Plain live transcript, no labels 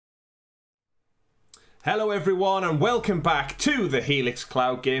Hello everyone and welcome back to the Helix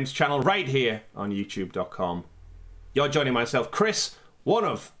Cloud Games channel right here on youtube.com. You're joining myself, Chris, one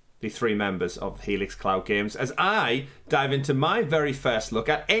of the three members of Helix Cloud Games, as I dive into my very first look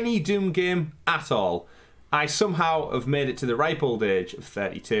at any Doom game at all. I somehow have made it to the ripe old age of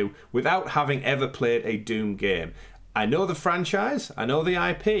 32 without having ever played a Doom game. I know the franchise, I know the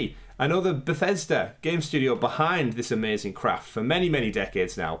IP, I know the Bethesda game studio behind this amazing craft for many, many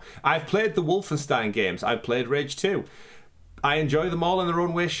decades now. I've played the Wolfenstein games, I've played Rage 2. I enjoy them all in their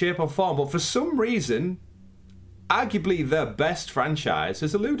own way, shape or form, but for some reason, arguably the best franchise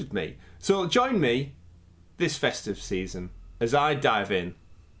has eluded me. So join me this festive season as I dive in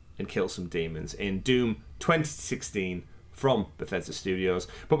and kill some demons in Doom 2016 from Bethesda Studios.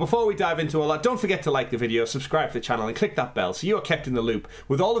 But before we dive into all that, don't forget to like the video, subscribe to the channel and click that bell so you are kept in the loop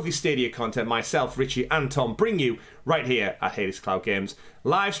with all of the Stadia content myself, Richie and Tom bring you right here at Helix Cloud Games.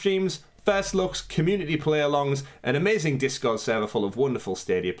 Live streams, first looks, community play-alongs, an amazing Discord server full of wonderful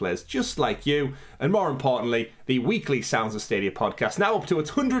Stadia players just like you, and more importantly, the weekly Sounds of Stadia podcast, now up to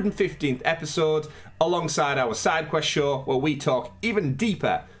its 115th episode, alongside our SideQuest Show, where we talk even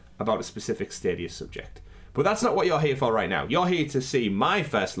deeper about a specific Stadia subject. But that's not what you're here for right now. You're here to see my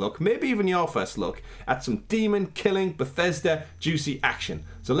first look, maybe even your first look, at some demon-killing, Bethesda, juicy action.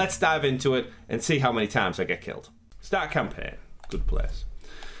 So let's dive into it and see how many times I get killed. Start campaign. Good place.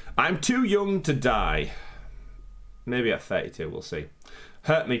 I'm too young to die. Maybe at 32, we'll see.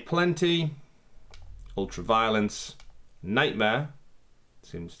 Hurt me plenty. Ultra-violence. Nightmare.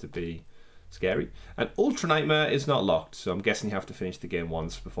 Seems to be scary. And Ultra Nightmare is not locked, so I'm guessing you have to finish the game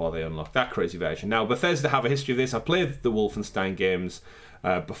once before they unlock that crazy version. Now, Bethesda have a history of this. I've played the Wolfenstein games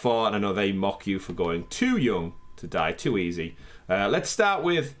before, and I know they mock you for going too young to die, too easy. Let's start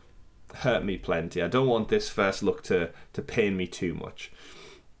with Hurt Me Plenty. I don't want this first look to pain me too much.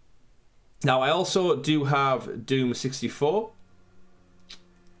 Now, I also do have Doom 64.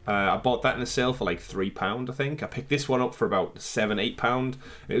 I bought that in a sale for like £3, I think. I picked this one up for about £7, £8.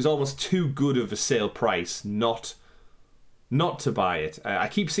 It was almost too good of a sale price not to buy it. I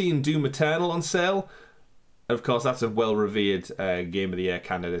keep seeing Doom Eternal on sale. Of course, that's a well-revered Game of the Year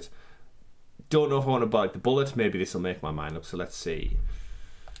candidate. Don't know if I want to bite the bullet. Maybe this will make my mind up, so let's see.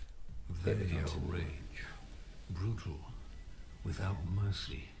 They outrage, brutal, without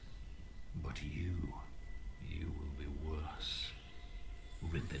mercy. But you will be worse.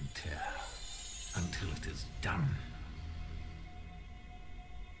 Rip and tear until it is done.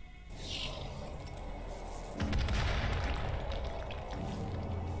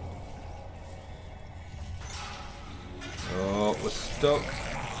 Oh, we're stuck.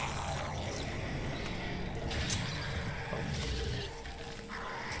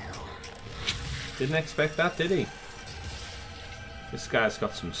 Didn't expect that, did he? This guy's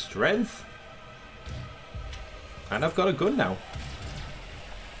got some strength. And I've got a gun now.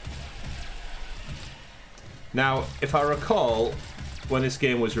 Now, if I recall, when this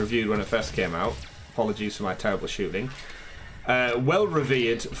game was reviewed when it first came out, apologies for my terrible shooting, well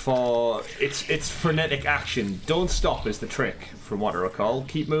revered for its frenetic action. Don't stop is the trick, from what I recall.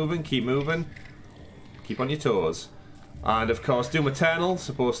 Keep moving, keep moving. Keep on your toes. And of course, Doom Eternal,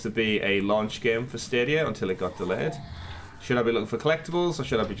 supposed to be a launch game for Stadia until it got delayed. Should I be looking for collectibles, or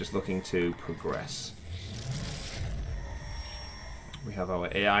should I be just looking to progress? We have our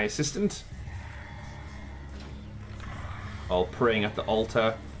AI assistant. All praying at the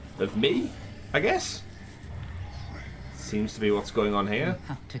altar of me, I guess. Seems to be what's going on here. You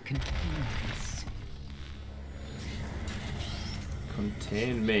have to contain this.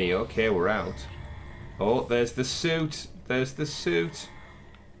 Contain me. Okay, we're out. Oh, there's the suit. There's the suit.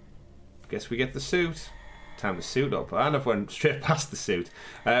 Guess we get the suit. Time to suit up. And I've went straight past the suit.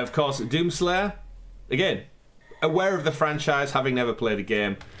 Of course, Doomslayer. Again, aware of the franchise, having never played a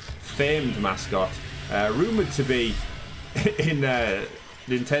game. Famed mascot. Rumoured to be in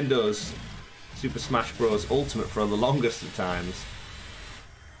Nintendo's Super Smash Bros. Ultimate for the longest of times.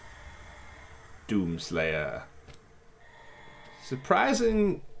 Doomslayer.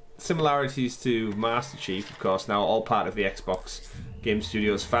 Surprising similarities to Master Chief, of course, now all part of the Xbox Game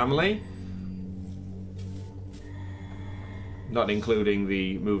Studios family. Not including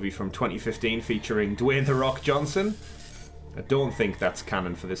the movie from 2015 featuring Dwayne "The Rock" Johnson. I don't think that's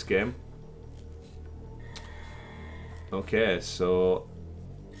canon for this game. Okay, so...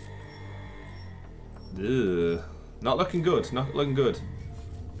 Ugh. Not looking good, not looking good.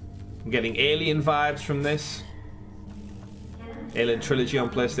 I'm getting Alien vibes from this. Alien Trilogy on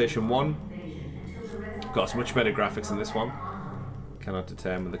PlayStation 1. Of course, much better graphics than this one. Cannot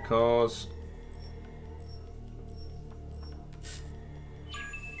determine the cause.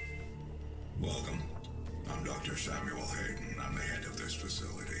 Welcome. Dr. Samuel Hayden. I'm the head of this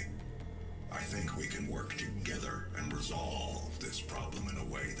facility. I think we can work together and resolve this problem in a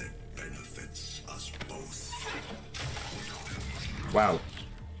way that benefits us both. Wow.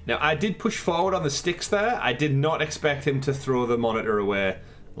 Now, I did push forward on the sticks there. I did not expect him to throw the monitor away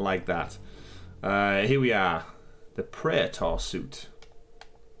like that. Here we are. The Praetor suit.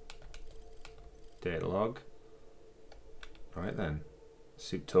 Data log. Right then.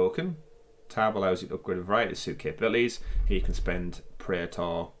 Suit token. Tab allows you to upgrade a variety of suit capabilities. Here you can spend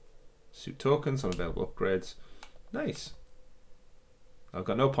Praetor suit tokens on available upgrades. Nice. I've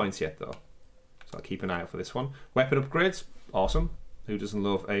got no points yet though, so I'll keep an eye out for this one. Weapon upgrades. Awesome. Who doesn't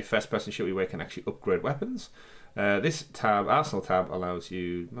love a first-person shooter where you can actually upgrade weapons? This tab, Arsenal tab, allows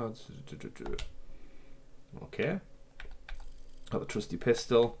you... Okay. Got the trusty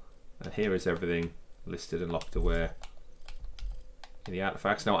pistol. And here is everything listed and locked away in the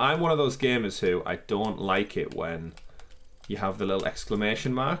artifacts. Now, I'm one of those gamers who I don't like it when you have the little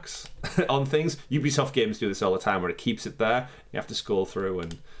exclamation marks on things. Ubisoft games do this all the time where it keeps it there. You have to scroll through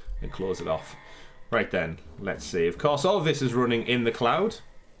and close it off. Right then, let's see. Of course, all of this is running in the cloud.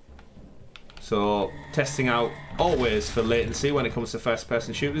 So, testing out always for latency when it comes to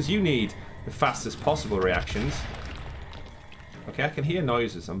first-person shooters. You need the fastest possible reactions. Okay, I can hear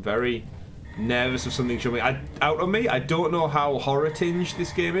noises. I'm very nervous of something jumping out on me. I don't know how horror-tinged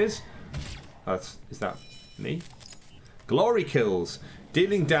this game is. Is that me? Glory kills.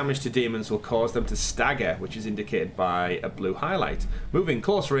 Dealing damage to demons will cause them to stagger, which is indicated by a blue highlight. Moving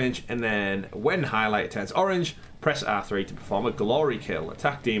close range, and then when highlight turns orange, press R3 to perform a glory kill.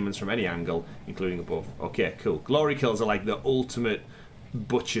 Attack demons from any angle, including above. Okay, cool. Glory kills are like the ultimate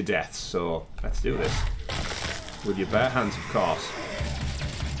butcher deaths, so let's do this. With your bare hands, of course.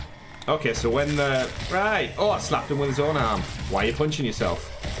 Okay, so when the... Right! Oh, I slapped him with his own arm. Why are you punching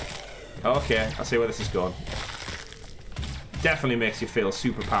yourself? Okay, I see where this is going. Definitely makes you feel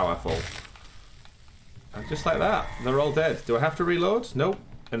super powerful. And just like that, they're all dead. Do I have to reload? Nope.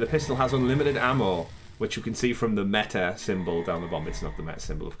 And the pistol has unlimited ammo, which you can see from the meta symbol down the bottom. It's not the meta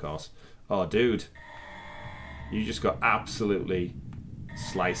symbol, of course. Oh, dude. You just got absolutely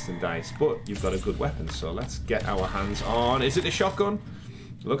sliced and diced. But you've got a good weapon, so let's get our hands on... Is it a shotgun?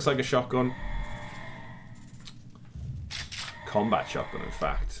 It looks like a shotgun. Combat shotgun, in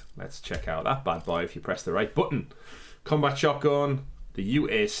fact. Let's check out that bad boy if you press the right button. Combat shotgun. The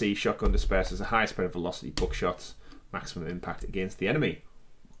UAC shotgun disperses a high spread of velocity buckshots. Maximum impact against the enemy.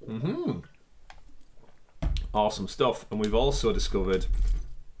 Awesome stuff. And we've also discovered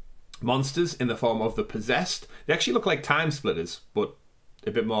monsters in the form of the possessed. They actually look like time splitters, but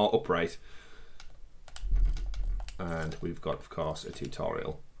a bit more upright. And we've got, of course, a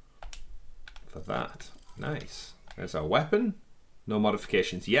tutorial for that. Nice. There's our weapon. No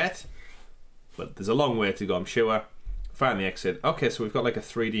modifications yet, but there's a long way to go, I'm sure. Find the exit. Okay, so we've got like a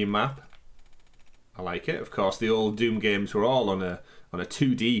 3D map. I like it. Of course, the old Doom games were all on a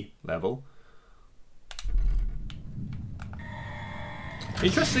 2D level.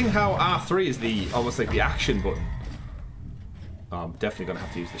 Interesting how R3 is the almost like the action button. Oh, I'm definitely gonna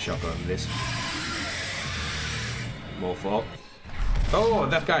have to use the shotgun on this. More for. Oh,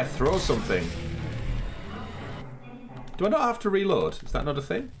 that guy throws something. Do I not have to reload? Is that not a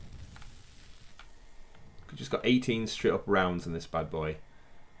thing? We just got 18 straight up rounds in this bad boy.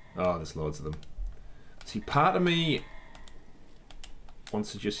 Oh, there's loads of them. See, part of me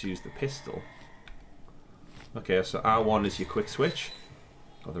wants to just use the pistol. Okay, so R1 is your quick switch.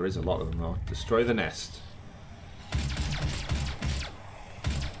 Oh, there is a lot of them though. Destroy the nest.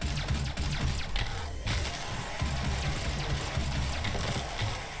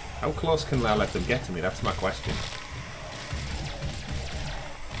 How close can I let them get to me? That's my question.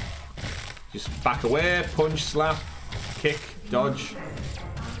 Just back away, punch, slap, kick, dodge.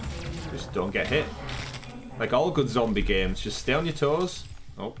 Just don't get hit. Like all good zombie games, just stay on your toes.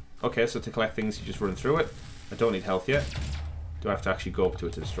 Oh, okay, so to collect things, you just run through it. I don't need health yet. Do I have to actually go up to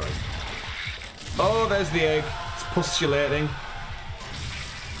it to destroy it? Oh, there's the egg. It's postulating.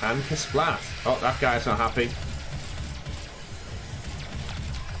 And kasplat. Oh, that guy's not happy.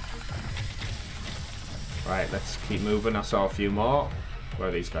 Right, let's keep moving. I saw a few more. Where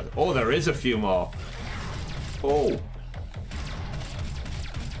are these guys? Oh, there is a few more. Oh.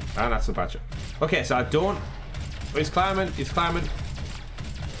 And that's a badger. Okay, so I don't... Oh, he's climbing. He's climbing.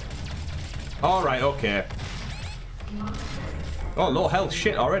 Alright, okay. Oh, low health.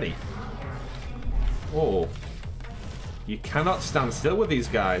 Shit, already. Oh. You cannot stand still with these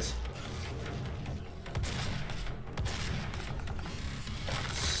guys.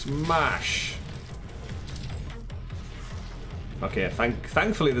 Smash. Okay,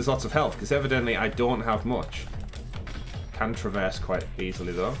 thankfully there's lots of health, because evidently I don't have much. Can traverse quite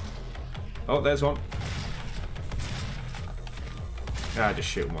easily, though. Oh, there's one. Ah, just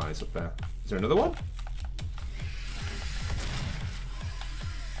shoot my eyes up there. Is there another one?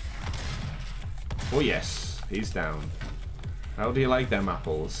 Oh, yes. He's down. How do you like them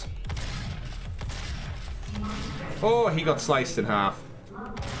apples? Oh, he got sliced in half.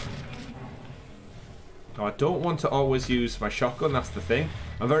 Now, I don't want to always use my shotgun, that's the thing.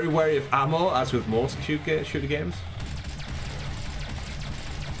 I'm very wary of ammo, as with most shooter games.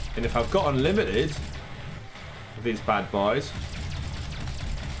 And if I've got unlimited of these bad boys,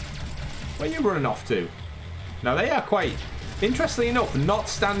 where are you running off to? Now, they are quite, interestingly enough, not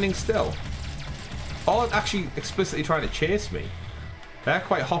standing still. Or actually explicitly trying to chase me. They're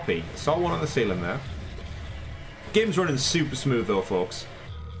quite hoppy. I saw one on the ceiling there. Game's running super smooth though, folks.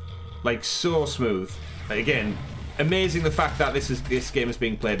 Like, so smooth. Again, amazing the fact that this game is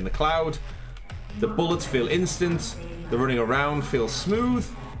being played in the cloud. The bullets feel instant. The running around feels smooth.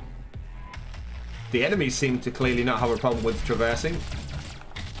 The enemies seem to clearly not have a problem with traversing.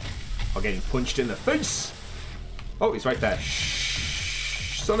 Or getting punched in the face. Oh, he's right there.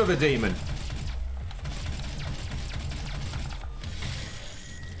 Shh, son of a demon.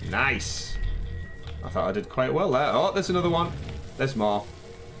 Nice. I thought I did quite well there. Oh, there's another one. There's more.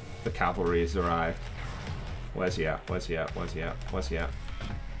 The cavalry has arrived. Where's he at? Where's he at? Where's he at? Where's he at?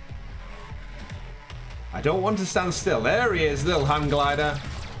 I don't want to stand still. There he is, little hang glider.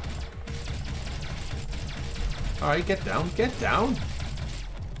 Alright, get down. Get down.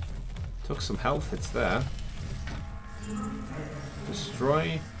 Took some health hits there.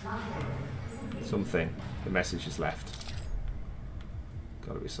 Destroy something. The message is left.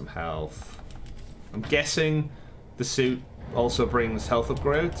 Gotta be some health. I'm guessing the suit also brings health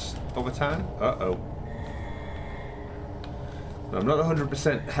upgrades over time. Uh-oh. I'm not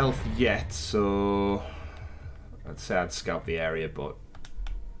 100% health yet, so I'd say I'd scout the area, but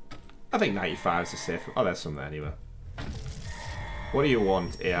I think 95 is a safe. Oh, there's some there anyway. What do you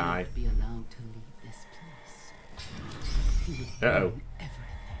want, AI? Be allowed to leave this place. Uh-oh.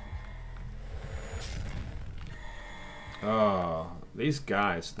 Oh, these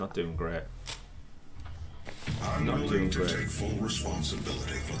guys not doing great. I'm willing to take full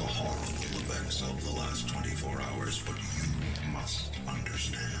responsibility for the horrible events of the last 24 hours, but you must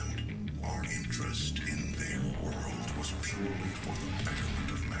understand, our interest in their world was purely for the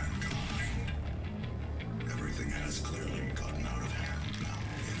betterment of mankind. Everything has clearly gotten out of hand now,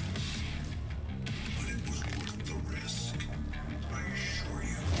 yes. But it was worth the risk, I assure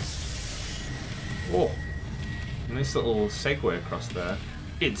you. Oh, nice little segue across there.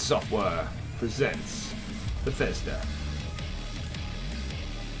 id Software presents Bethesda.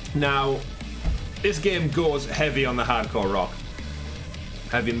 Now, this game goes heavy on the hardcore rock,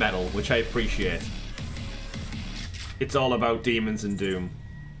 heavy metal, which I appreciate. It's all about demons and doom,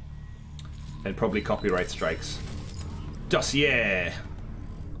 and probably copyright strikes. Dossier.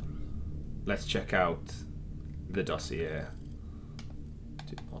 Let's check out the dossier.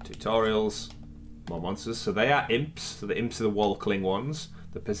 More tutorials, more monsters. So they are imps. So the imps are the wall-killing ones.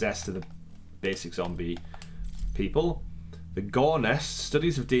 The possessed are the basic zombie people. The Gore Nest,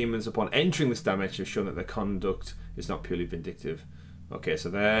 studies of demons upon entering this dimension have shown that their conduct is not purely vindictive. Okay, so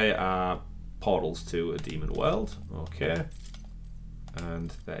they are portals to a demon world. Okay.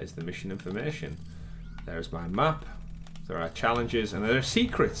 And that is the mission information. There's my map. There are challenges and there are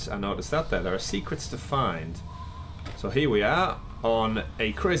secrets. I noticed that there. There are secrets to find. So here we are on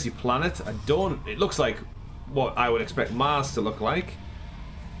a crazy planet. It looks like what I would expect Mars to look like.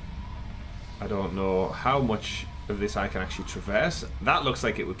 I don't know how much of this I can actually traverse. That looks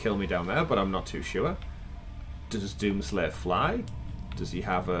like it would kill me down there, but I'm not too sure. Does Doomslayer fly? Does he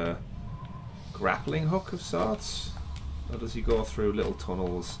have a grappling hook of sorts? Or does he go through little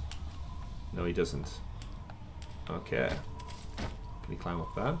tunnels? No, he doesn't. Okay. Can he climb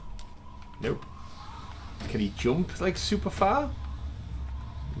up there? Nope. Can he jump like super far?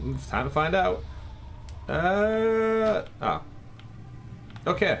 It's time to find out.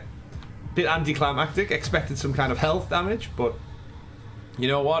 Okay. Bit anticlimactic. Expected some kind of health damage, but you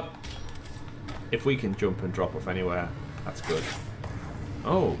know what? If we can jump and drop off anywhere, that's good.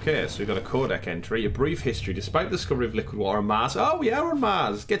 Okay, so we've got a codec entry. A brief history. Despite the discovery of liquid water on Mars. Oh, we are on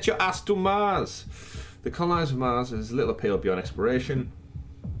Mars. Get your ass to Mars. The colonizer of Mars has little appeal beyond exploration.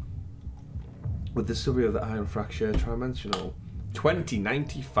 With the discovery of the iron fracture, tridimensional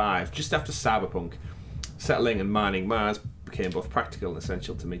 2095, just after Cyberpunk, settling and mining Mars became both practical and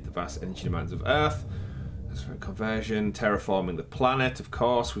essential to meet the vast energy demands of Earth. As for conversion, terraforming the planet, of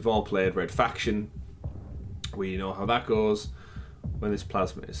course, we've all played Red Faction. We know how that goes. When this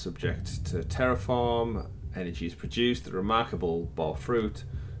plasma is subject to terraform, energy is produced. The remarkable ball fruit,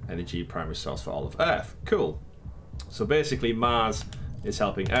 energy primary source for all of Earth. Cool. So basically Mars is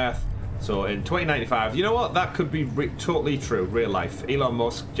helping Earth. So in 2095, you know what? That could be totally true, real life. Elon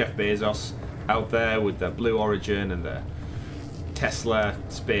Musk, Jeff Bezos out there with their Blue Origin and their Tesla,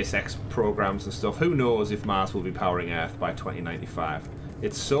 SpaceX programs and stuff. Who knows if Mars will be powering Earth by 2095?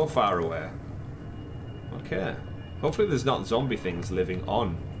 It's so far away. Okay. Hopefully there's not zombie things living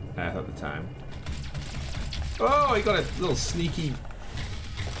on Earth at the time. Oh, he got a little sneaky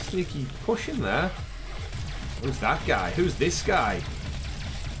push in there. Who's that guy? Who's this guy?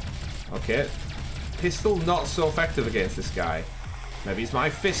 Okay. Pistol not so effective against this guy. Maybe it's my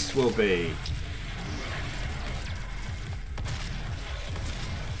fists will be.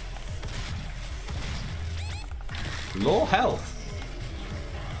 Low health.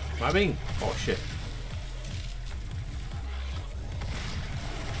 I mean, oh shit.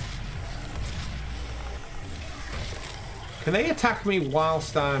 Can they attack me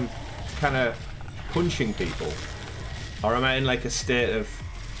whilst I'm kind of punching people? Or am I in like a state of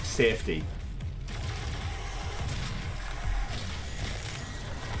safety?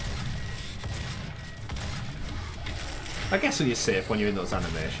 I guess you're safe when you're in those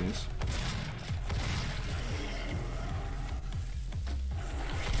animations.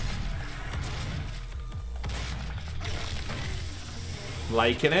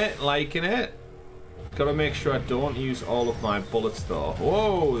 Liking it, liking it. Gotta make sure I don't use all of my bullets though.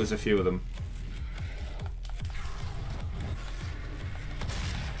 Whoa, there's a few of them.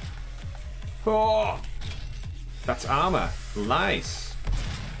 Oh, that's armor. Nice.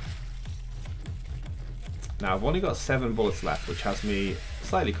 Now I've only got 7 bullets left, which has me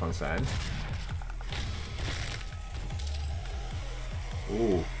slightly concerned.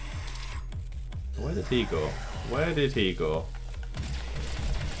 Ooh. Where did he go? Where did he go?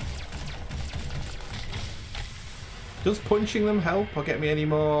 Does punching them help or get me any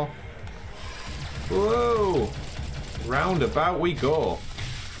more? Whoa! Roundabout we go.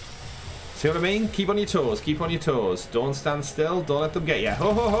 See what I mean? Keep on your toes, keep on your toes. Don't stand still, don't let them get you.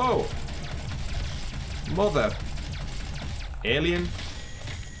 Ho ho ho! Mother. Alien.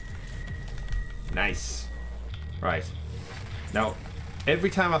 Nice. Right. Now, every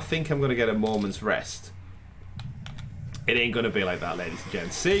time I think I'm going to get a moment's rest, it ain't going to be like that, ladies and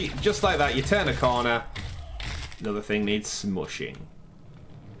gents. See? Just like that, you turn a corner. Another thing needs smushing.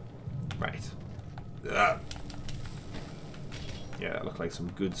 Right. Yeah, that looked like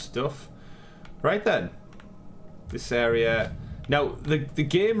some good stuff. Right then. This area. Now, the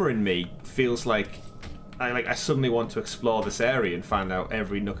gamer in me feels like I suddenly want to explore this area and find out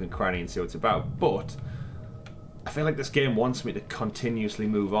every nook and cranny and see what it's about. But I feel like this game wants me to continuously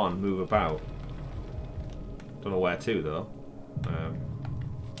move on, move about. Don't know where to though.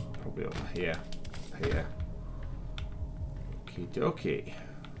 Probably over here. Here. Okie dokie.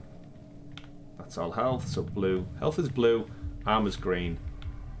 That's all health, so blue. Health is blue, armor's green,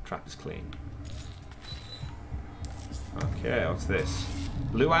 trap is clean. Okay, what's this?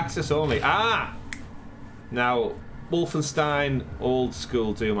 Blue access only. Ah! Now, Wolfenstein, old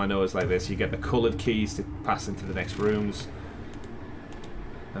school Doom, I know is like this. You get the coloured keys to pass into the next rooms.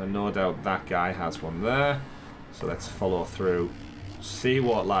 And no doubt that guy has one there. So let's follow through. See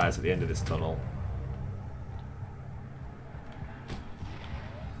what lies at the end of this tunnel.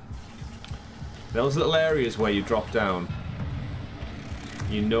 Those little areas where you drop down,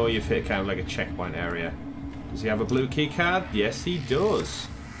 you know you've hit kind of like a checkpoint area. Does he have a blue key card? Yes, he does.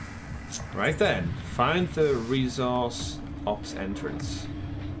 Right then, find the resource ops entrance.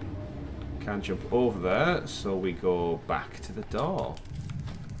 Can't jump over there, so we go back to the door.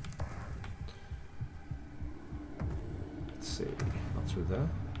 Let's see, not through there.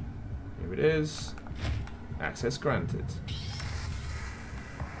 Here it is. Access granted.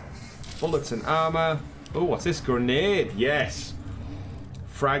 Bullets and armor. Oh, what's this? Grenade. Yes.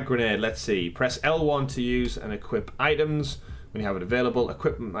 Frag grenade. Let's see. Press L1 to use and equip items. When you have it available,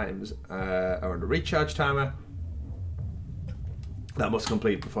 equipment items are on a recharge timer. That must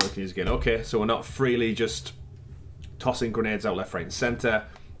complete before you can use again. Okay, so we're not freely just tossing grenades out left, right, and center.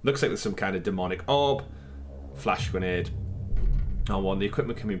 Looks like there's some kind of demonic orb. Flash grenade. On one, the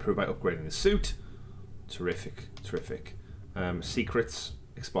equipment can be improved by upgrading the suit. Terrific, terrific. Secrets.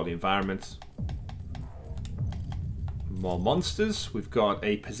 Explore the environment. More monsters. We've got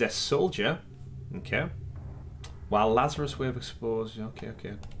a possessed soldier. Okay. While Lazarus wave exposed. Okay,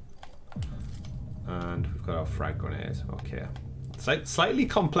 okay. And we've got our frag grenade. Okay. Slightly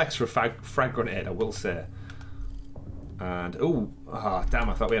complex for frag grenade, I will say. And oh, damn!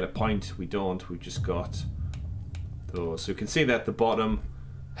 I thought we had a point. We don't. We've just got those. So you can see that at the bottom,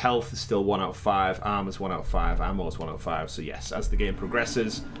 health is still 1 out of 5, armor's 1 out of 5, ammo is 1 out of 5. So yes, as the game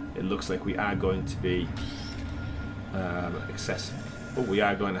progresses, it looks like we are going to be we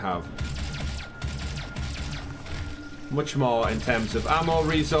are going to have much more in terms of ammo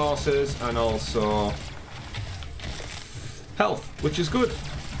resources and also health, which is good.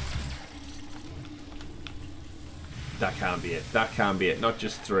 That can't be it. That can't be it. Not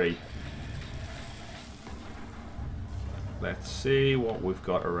just 3. Let's see what we've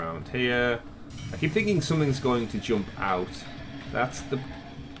got around here. I keep thinking something's going to jump out. That's the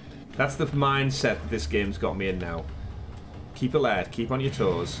mindset that this game's got me in now. Keep alert. Keep on your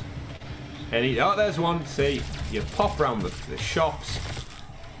toes. Oh, there's one. See, you pop around the shops,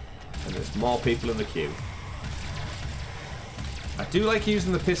 and there's more people in the queue. I do like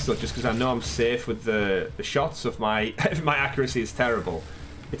using the pistol just because I know I'm safe with the shots. If my accuracy is terrible,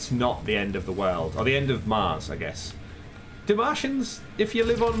 it's not the end of the world. Or the end of Mars, I guess. Do Martians, if you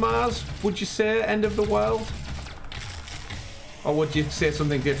live on Mars, would you say end of the world? Or would you say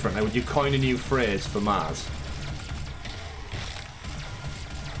something different? Like, would you coin a new phrase for Mars?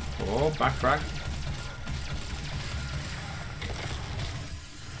 Oh, backtrack.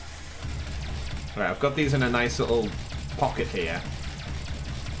 Right, I've got these in a nice little pocket here.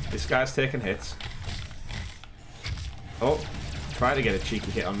 This guy's taking hits. Oh, try to get a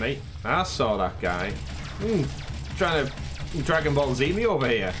cheeky hit on me. I saw that guy. Trying to Dragon Ball Z me over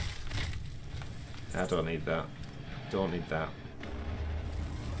here. I don't need that. Don't need that.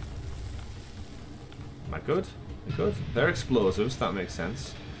 Am I good? Am I good? They're explosives, that makes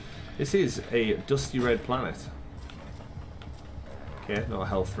sense. This is a dusty red planet. Okay, no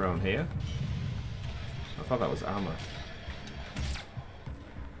health around here. I thought that was armor.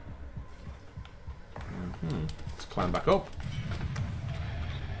 Let's climb back up.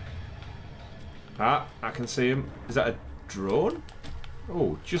 Ah, I can see him. Is that a drone?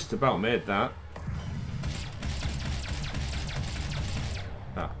 Oh, just about made that.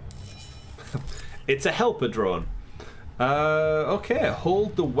 Ah. It's a helper drone. Okay,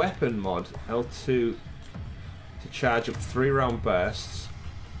 hold the weapon mod L2 to charge up 3-round bursts.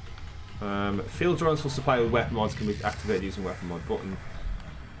 Field drones will supply with weapon mods can be activated using weapon mod button.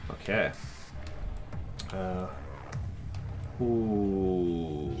 Okay.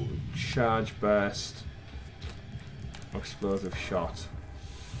 Ooh, charge burst, explosive shot.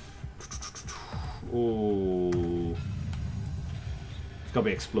 Ooh, it's gotta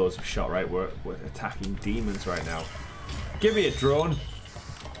be explosive shot, right? We're attacking demons right now. Give me a drone.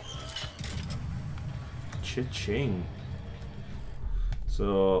 Cha-ching.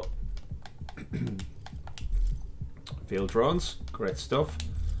 So, field drones, great stuff.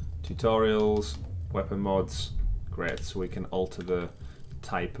 Tutorials, weapon mods, great. So we can alter the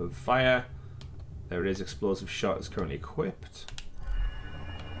type of fire. There it is. Explosive shot is currently equipped.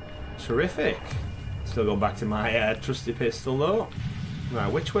 Terrific. Still going back to my trusty pistol though.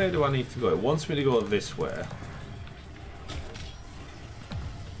 Now, which way do I need to go? It wants me to go this way.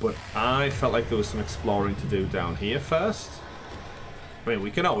 But I felt like there was some exploring to do down here first. I mean,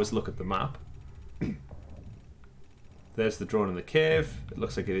 we can always look at the map. There's the drone in the cave. It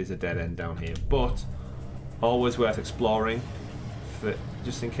looks like it is a dead end down here, but always worth exploring,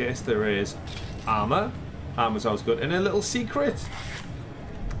 just in case there is armor. Armor's always good. And a little secret.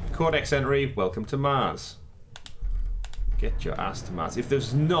 Codex entry, welcome to Mars. Get your ass to Mars. If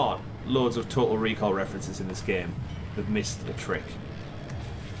there's not loads of Total Recall references in this game, they've missed a trick.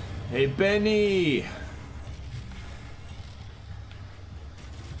 Hey, Benny!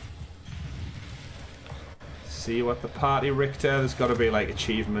 See what the party, Richter? There's got to be like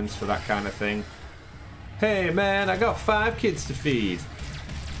achievements for that kind of thing. Hey man, I got 5 kids to feed.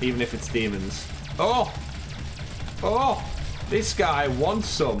 Even if it's demons. Oh! Oh! This guy wants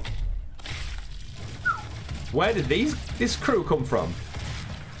some. Where did this crew come from?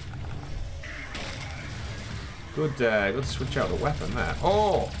 Good, good switch out the weapon there.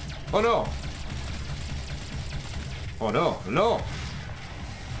 Oh! Oh no! Oh no, no!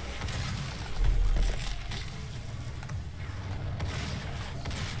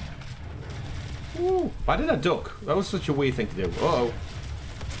 Ooh, why did I duck? That was such a weird thing to do. Uh-oh.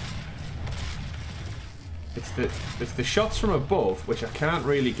 It's the shots from above which I can't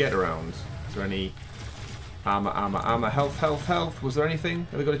really get around. Is there any armor, health? Was there anything?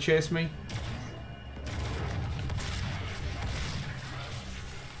 Are they going to chase me?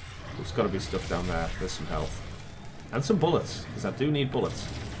 There's got to be stuff down there. There's some health. And some bullets, because I do need bullets.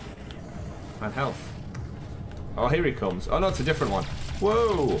 And health. Oh, here he comes. Oh no, it's a different one.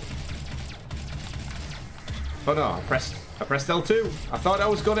 Whoa! Oh no, I pressed L2. I thought I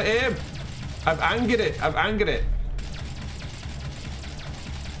was going to aim. I've angered it.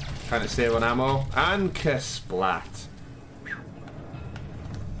 Trying to save on ammo. And Splat.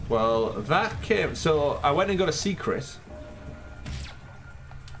 Well, that came... So, I went and got a secret.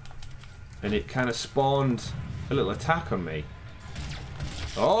 And it kind of spawned a little attack on me.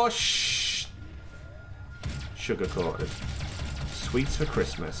 Oh, shh! Sugar-coated. Sweets for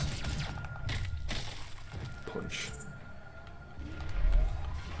Christmas. Punch.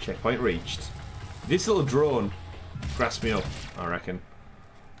 Checkpoint reached. This little drone grasped me up, I reckon.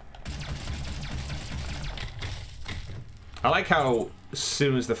 I like how as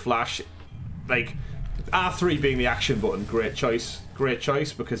soon as the flash, like R3 being the action button, great choice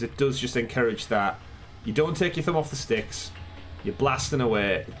because it does just encourage that you don't take your thumb off the sticks, you're blasting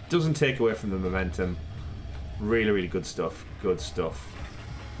away, it doesn't take away from the momentum. Really, really good stuff. Good stuff.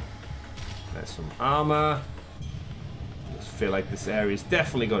 There's some armor. I just feel like this area is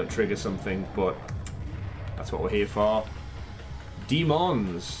definitely going to trigger something, but that's what we're here for.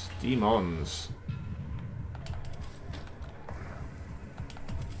 Demons. Demons.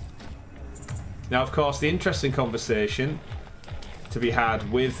 Now, of course, the interesting conversation to be had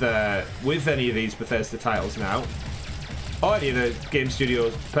with any of these Bethesda titles now, or any of the game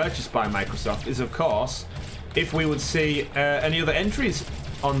studios purchased by Microsoft, is, of course, if we would see any other entries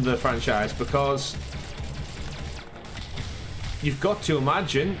on the franchise, because you've got to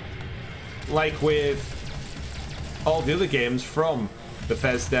imagine, like with all the other games from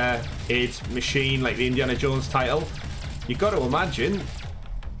Bethesda, id, Machine, like the Indiana Jones title, you've got to imagine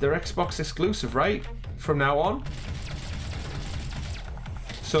they're Xbox exclusive, right? From now on.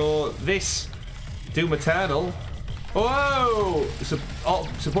 So this Doom Eternal, whoa, it's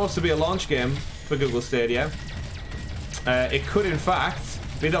supposed to be a launch game for Google Stadia. It could in fact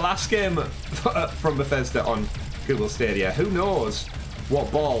be the last game from Bethesda on Google Stadia. Who knows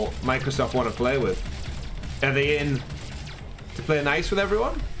what ball Microsoft want to play with? Are they in to play nice with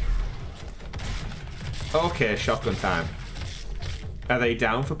everyone? Okay, shotgun time. Are they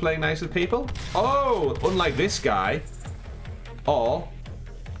down for playing nice with people? Oh, unlike this guy. Or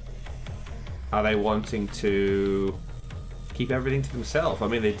are they wanting to keep everything to themselves? I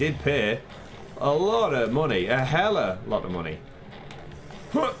mean, they did pay a lot of money. A hella lot of money.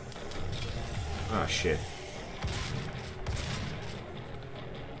 Oh, shit.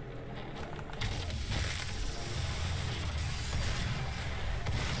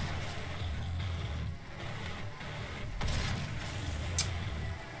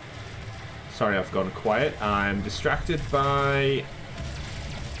 Sorry, I've gone quiet. I'm distracted by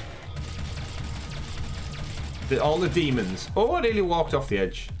all the demons. Oh, I nearly walked off the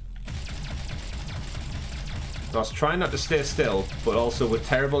edge. I was trying not to stay still, but also with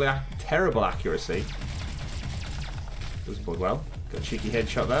terrible accuracy. Doesn't bode well. Got a cheeky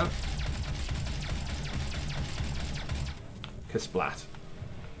headshot there. Kasplat.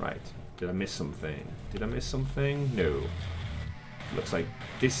 Right. Did I miss something? Did I miss something? No. Looks like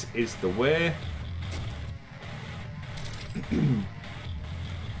this is the way.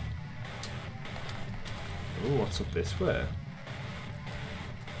 Oh, what's up this way?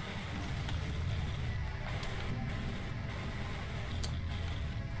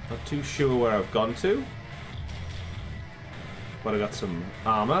 Not too sure where I've gone to. But I got some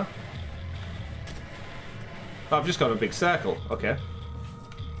armor. Oh, I've just got a big circle. Okay.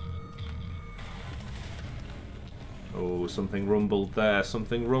 Oh, something rumbled there.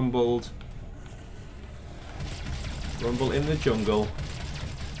 Something rumbled. Rumble in the jungle.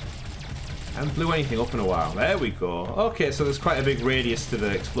 Haven't blew anything up in a while. There we go. Okay, so there's quite a big radius to the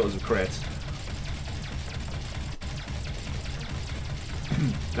explosive crate.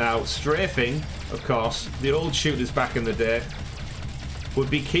 Now, strafing, of course, the old shooters back in the day, would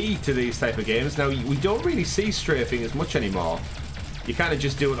be key to these type of games. Now, we don't really see strafing as much anymore. You kind of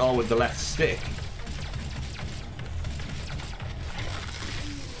just do it all with the left stick.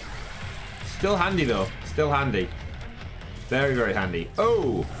 Still handy, though. Still handy. Very, very handy.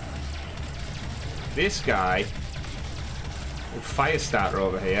 Oh! This guy. Oh, fire starter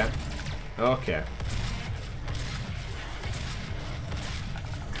over here. Okay.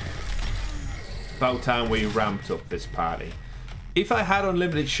 About time we ramped up this party. If I had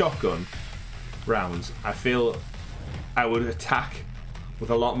unlimited shotgun rounds, I feel I would attack with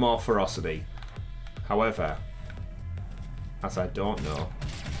a lot more ferocity. However, as I don't know.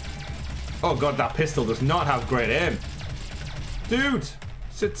 Oh god, that pistol does not have great aim. Dude,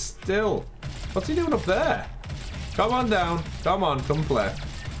 sit still. What's he doing up there? Come on down. Come on, come play.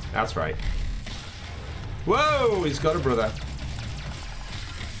 That's right. Whoa, he's got a brother.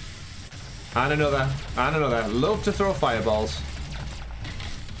 And another. And another. Love to throw fireballs.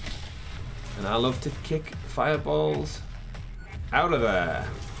 And I love to kick fireballs out of there.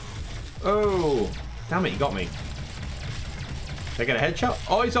 Oh, damn it, he got me. Did I get a headshot?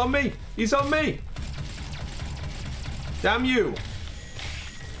 Oh, he's on me. He's on me. Damn you.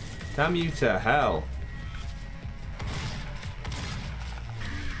 Damn you to hell.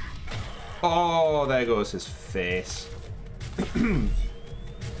 Oh, there goes his face.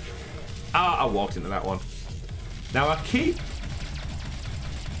 I walked into that one. Now I keep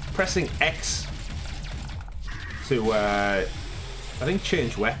pressing X to, I think,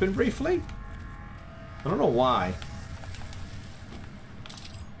 change weapon briefly. I don't know why.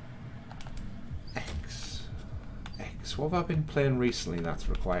 X. What have I been playing recently that's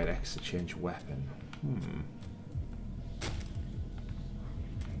required X to change weapon?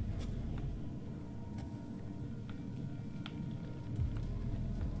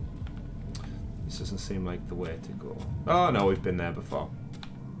 This doesn't seem like the way to go. Oh no, we've been there before.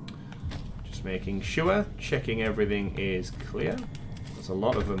 Just making sure, checking everything is clear. There's a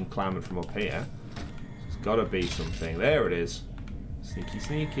lot of them climbing from up here. There's got to be something. There it is. Sneaky,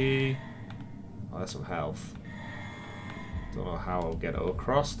 sneaky. Oh, that's some health. Don't know how I'll get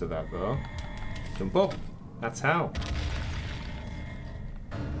across to that though. Jump up. That's how.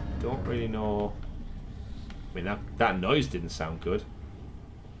 Don't really know. I mean, that noise didn't sound good.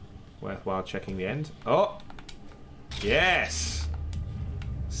 Worthwhile checking the end. Oh! Yes!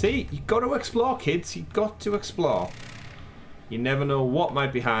 See, you've got to explore, kids. You've got to explore. You never know what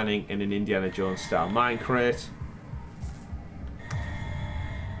might be hiding in an Indiana Jones style mine crate.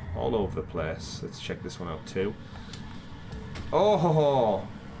 All over the place. Let's check this one out too. Oh!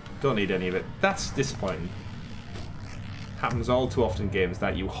 Don't need any of it. That's disappointing. Happens all too often in games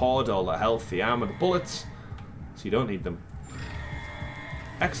that you hoard all the health, the armor, the bullets, so you don't need them.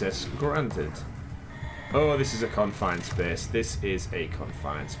 Access granted. Oh, this is a confined space. This is a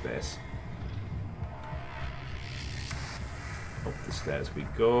confined space. Up the stairs we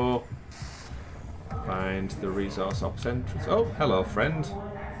go. Find the resource ops entrance. Oh, hello, friend.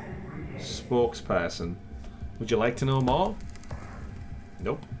 Spokesperson. Would you like to know more?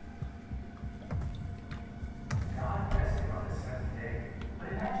 Nope.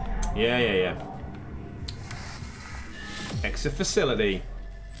 Yeah. Exit facility.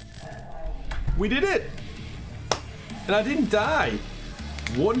 We did it! And I didn't die.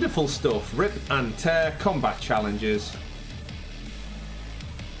 Wonderful stuff. Rip and tear combat challenges.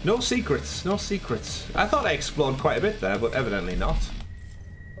 No secrets, no secrets. I thought I explored quite a bit there, but evidently not.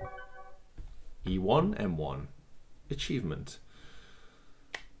 E1, M1. Achievement.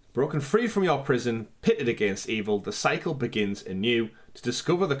 Broken free from your prison, pitted against evil, the cycle begins anew. To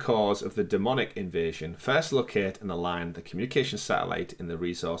discover the cause of the demonic invasion, first locate and align the communication satellite in the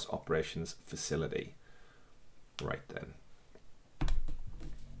resource operations facility. Right then.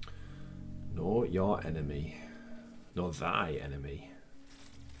 Know your enemy. Know thy enemy.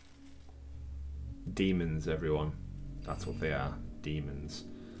 Demons, everyone. That's what they are. Demons.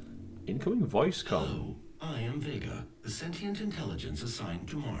 Incoming voice comm. Hello, I am Vega, the sentient intelligence assigned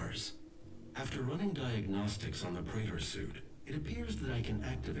to Mars. After running diagnostics on the Praetor suit, it appears that I can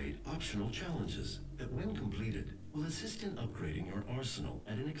activate optional challenges that, when completed, will assist in upgrading your arsenal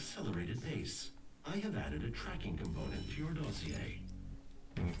at an accelerated pace. I have added a tracking component to your dossier.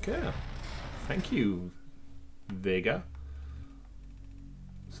 Okay. Thank you, Vega.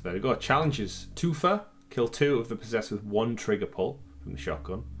 So there we go. Challenges. Twofer. Kill 2 of the possessed with 1 trigger pull from the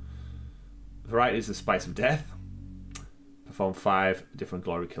shotgun. Variety is the spice of death. Perform 5 different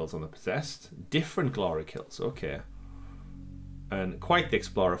glory kills on the possessed. Different glory kills. Okay. And quite the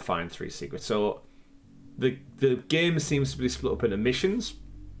explorer, find 3 secrets. So the game seems to be split up into missions,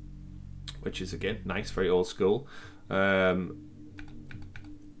 which is again nice, very old school.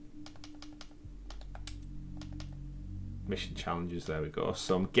 Mission challenges, there we go.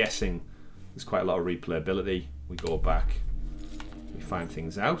 So I'm guessing there's quite a lot of replayability. We go back, we find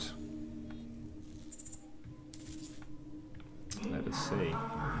things out. Let us see.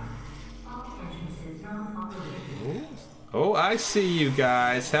 Ooh. Oh, I see you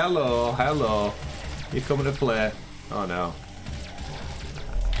guys. Hello, hello. You coming to play? Oh no.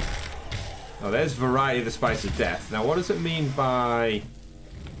 Oh, there's variety of the spice of death. Now, what does it mean by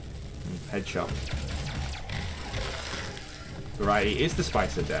headshot? Variety is the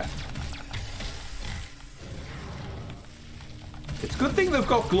spice of death. It's a good thing they've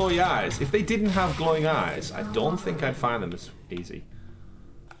got glowy eyes. If they didn't have glowing eyes, I don't think I'd find them as easy.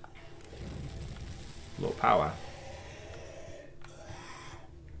 Low power.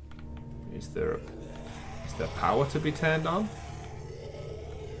 Is there power to be turned on?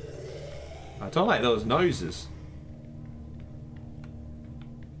 I don't like those noises.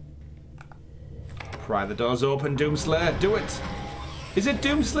 Pry the doors open, Doomslayer. Do it. Is it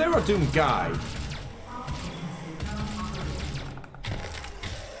Doomslayer or Doom Guy?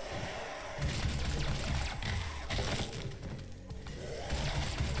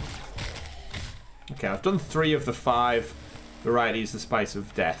 Okay, I've done 3 of the 5 varieties, the spice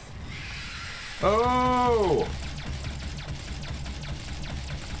of death. Oh!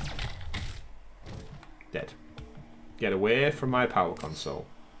 Dead. Get away from my power console.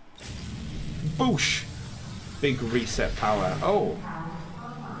 Boosh! Big reset power. Oh!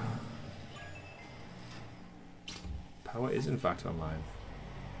 Power is in fact online.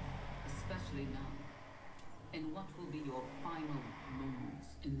 Especially now, in what will be your final moments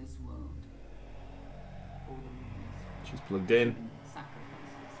in this world. All the movies, She's plugged in.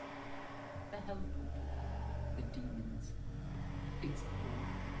 sacrifices, the helper, the demons. It's all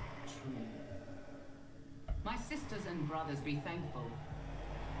true. My sisters and brothers, be thankful.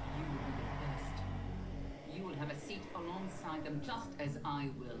 You will be the first. You will have a seat alongside them, just as I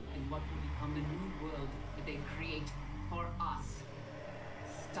will, in what will become the new world that they create for us.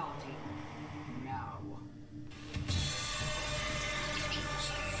 Starting now.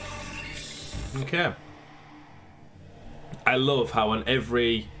 Okay. I love how on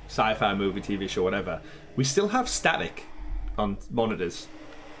every sci-fi movie, TV show, whatever, we still have static on monitors.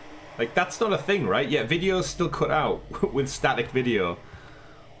 Like, that's not a thing, right? Yeah, video's still cut out with static video.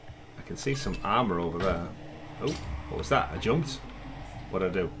 I can see some armor over there. Oh, what was that? I jumped?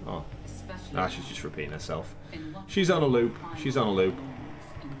 What'd I do? Oh. Ah, she's just repeating herself. She's on a loop. She's on a loop.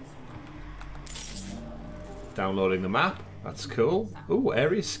 Downloading the map. That's cool. Ooh,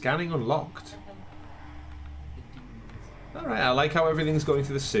 area scanning unlocked. Alright, I like how everything's going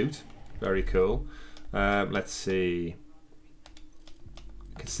through the suit. Very cool. Let's see.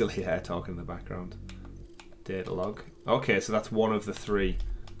 I can still hear her talking in the background. Data log. Okay, so that's one of the 3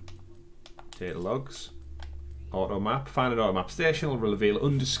 data logs. Auto map. Find an auto map station will reveal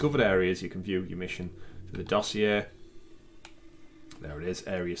undiscovered areas. You can view your mission through the dossier. There it is.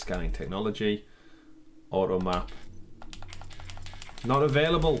 Area scanning technology. Auto map. Not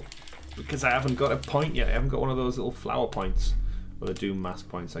available because I haven't got a point yet. I haven't got one of those little flower points. Or the Doom mask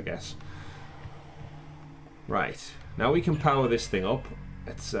points, I guess. Right. Now we can power this thing up.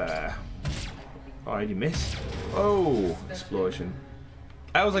 It's oh, I already missed. Oh, explosion.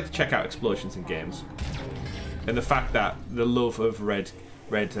 I always like to check out explosions in games. And the fact that the love of red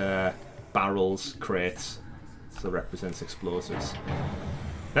barrels, crates, still represents explosives.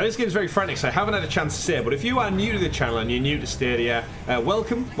 Now this game's very frantic, so I haven't had a chance to say, but if you are new to the channel and you're new to Stadia,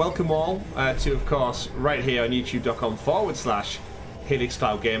 welcome all to, of course, right here on youtube.com/Helix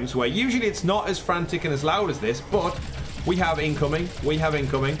Cloud Games, where usually it's not as frantic and as loud as this, but we have incoming.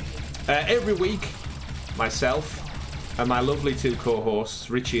 Every week, myself and my lovely 2 co-hosts,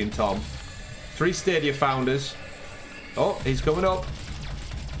 Richie and Tom, 3 Stadia founders. Oh, he's coming up.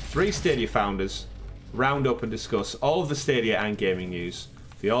 3 Stadia founders round up and discuss all of the Stadia and gaming news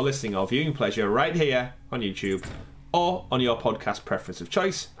for your listening or viewing pleasure right here on YouTube or on your podcast preference of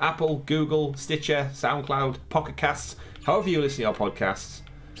choice. Apple, Google, Stitcher, SoundCloud, Pocket Casts, however you listen to your podcasts.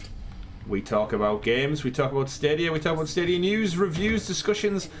 We talk about games, we talk about Stadia, we talk about Stadia news, reviews,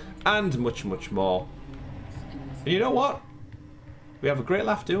 discussions, and much, much more. And you know what? We have a great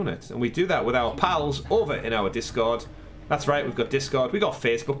laugh doing it, and we do that with our pals over in our Discord. That's right, we've got Discord, we've got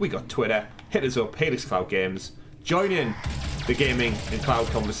Facebook, we've got Twitter. Hit us up, Helix Cloud Games. Join in the gaming and cloud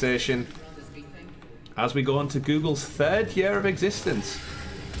conversation as we go on to Google's 3rd year of existence.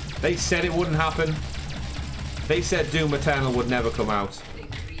 They said it wouldn't happen. They said Doom Eternal would never come out,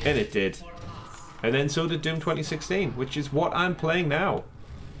 and it did. And then so did Doom 2016, which is what I'm playing now.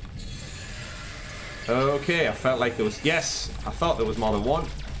 Okay, I felt like there was... Yes, I thought there was more than one.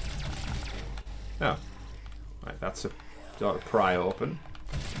 Oh. Right, that's a sort of pry open.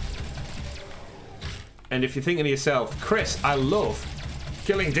 And if you're thinking to yourself, Chris, I love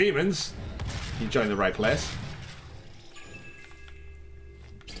killing demons, you join the right place.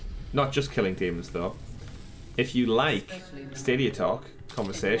 Not just killing demons, though. If you like Stadia Talk,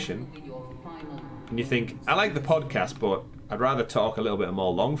 conversation, and you think, I like the podcast, but I'd rather talk a little bit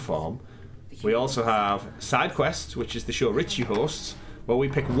more long form, we also have SideQuest, which is the show Richie hosts, where we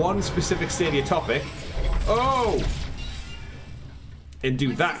pick one specific Stadia topic. Oh! And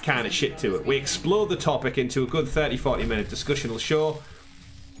do that kind of shit to it. We explode the topic into a good 30-40 minute discussional show.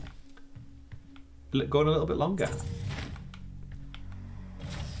 Going a little bit longer.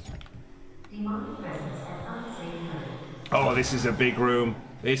 Oh, this is a big room.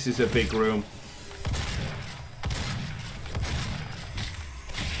 This is a big room.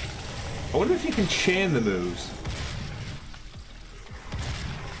 I wonder if you can chain the moves.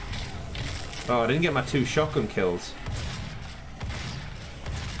 Oh, I didn't get my 2 shotgun kills.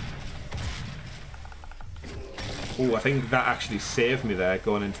 Oh, I think that actually saved me there,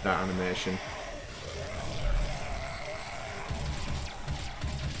 going into that animation.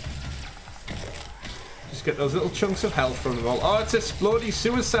 Just get those little chunks of health from them all. Oh, it's a explodey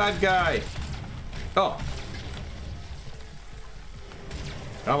suicide guy. Oh.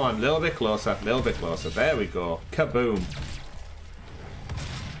 Come on, a little bit closer, a little bit closer. There we go. Kaboom.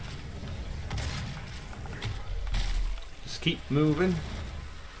 Just keep moving.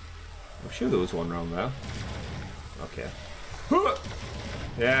 I'm sure there was one round there. Okay.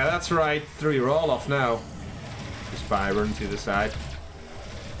 Yeah, that's right. Threw your all off now. Just by running to the side.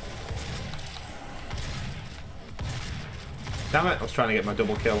 Damn it, I was trying to get my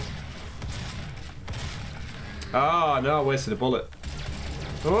double kill. Oh, no, I wasted a bullet.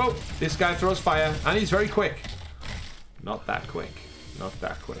 Oh, this guy throws fire, and he's very quick. Not that quick. Not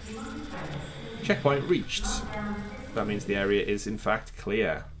that quick. Checkpoint reached. That means the area is, in fact,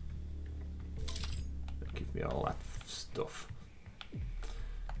 clear. Give me all that stuff.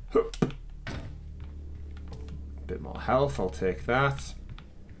 Bit more health, I'll take that.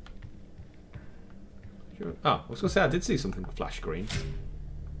 Oh, I was going to say, I did see something flash green.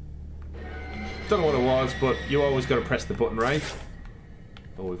 Don't know what it was, but you always got to press the button right.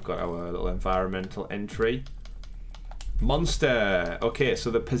 Oh, we've got our little environmental entry. Monster. Okay,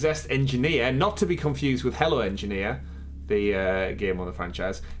 so the possessed engineer, not to be confused with Hello Engineer, the game on the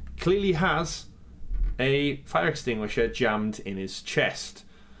franchise, clearly has a fire extinguisher jammed in his chest.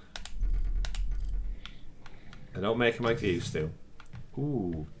 I don't make him like they used to.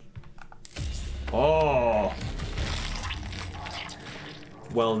 Ooh. Oh.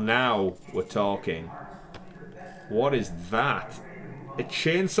 Well, now we're talking. What is that? A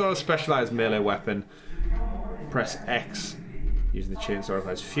chainsaw, specialized melee weapon. Press X. Using the chainsaw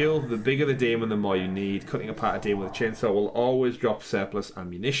as fuel. The bigger the demon, the more you need. Cutting apart a demon with a chainsaw will always drop surplus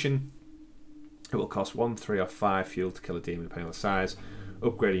ammunition. It will cost 1, 3, or 5 fuel to kill a demon, depending on the size.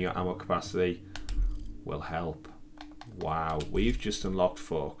 Upgrading your ammo capacity will help. Wow, we've just unlocked,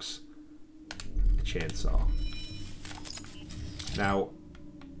 folks, a chainsaw. Now,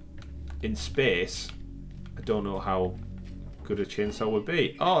 in space, I don't know how good a chainsaw would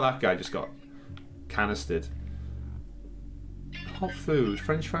be. Oh, that guy just got canistered. Hot food: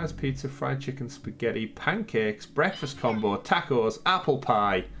 French fries, pizza, fried chicken, spaghetti, pancakes, breakfast combo, tacos, apple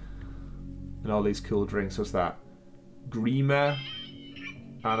pie, and all these cool drinks. What's that? Grima,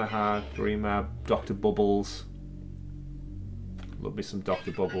 Anaha, Grima, Dr. Bubbles. Love me some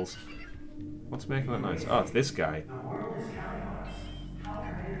Dr. Bubbles. What's making that noise? Oh, it's this guy.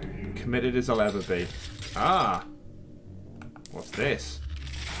 Committed as I'll ever be. Ah! What's this?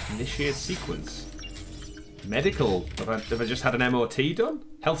 Initiate sequence. Medical. Have I just had an MOT done?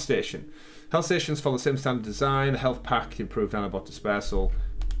 Health station. Health stations follow the same standard design. The health pack, improved nanobot dispersal.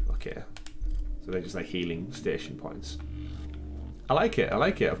 Okay. So they're just like healing station points. I like it. I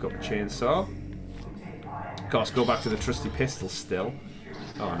like it. I've got my chainsaw. Of course, go back to the trusty pistol still.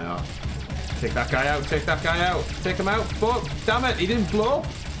 Oh no. Take that guy out. Take that guy out. Take him out. But damn it, he didn't blow.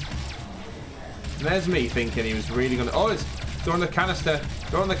 And there's me thinking he was really going to... Oh, it's throwing the canister.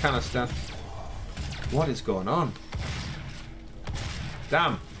 Throwing the canister. What is going on?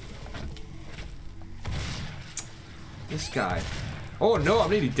 Damn. This guy. Oh no, I'm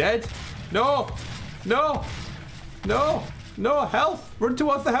nearly dead. No. No. No. No, health. Run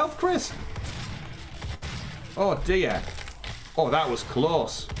towards the health, Chris. Oh dear. Oh, that was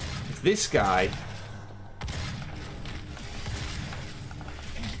close. If this guy...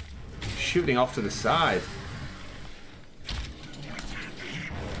 shooting off to the side.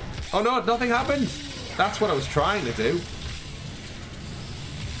 Oh no, nothing happened. That's what I was trying to do.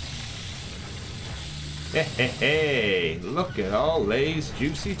 Hey, hey, hey. Look at all these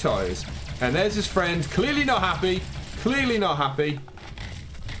juicy toys. And there's his friend, clearly not happy. Clearly not happy.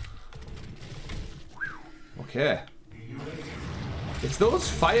 Okay. It's those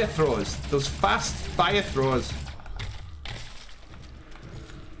fire throwers. Those fast fire throwers.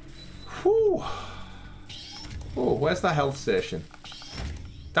 Whew. Oh, where's the health station?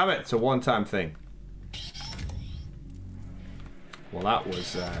 Damn it, it's a one-time thing. Well, that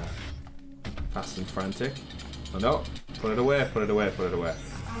was fast and frantic. Oh no, put it away, put it away, put it away.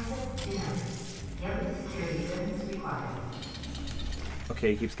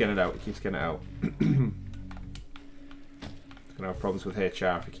 Okay, he keeps getting it out, he keeps getting it out. He's gonna have problems with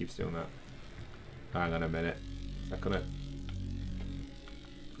HR if he keeps doing that. Hang on a minute. Is that gonna...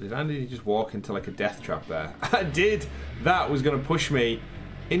 Did Andy just walk into like a death trap there? I did! That was gonna push me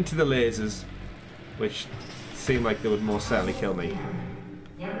into the lasers, which seemed like they would most certainly kill me.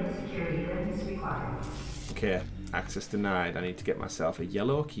 Okay, access denied. I need to get myself a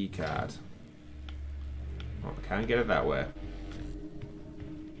yellow key card. Oh, I can't get it that way.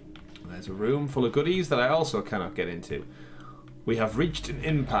 There's a room full of goodies that I also cannot get into. We have reached an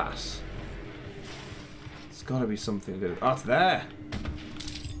impasse. It's got to be something to do. Oh, it's there.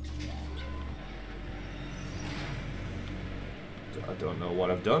 I don't know what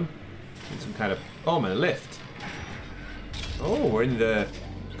I've done. Some kind of... Oh, I'm in a lift. Oh, we're in the...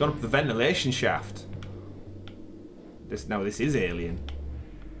 Gone up the ventilation shaft. This is alien.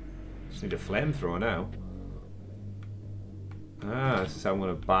 Just need a flamethrower now. Ah, this is how I'm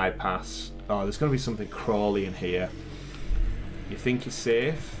going to bypass... Oh, there's going to be something crawly in here. You think you're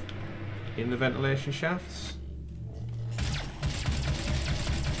safe in the ventilation shafts?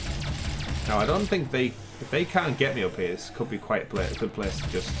 Now, I don't think they... If they can't get me up here, this could be quite a good place to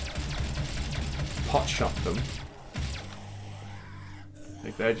just pot shot them. I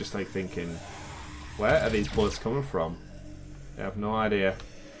think they're just like thinking, where are these bullets coming from? They have no idea.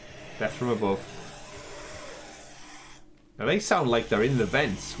 Death from above. Now they sound like they're in the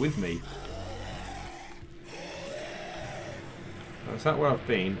vents with me. Now, is that where I've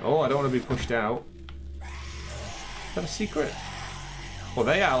been? Oh, I don't want to be pushed out. Is that a secret? Well,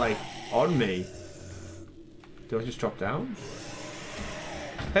 they are like on me. Do I just drop down?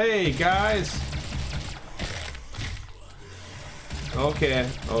 Hey, guys! Okay,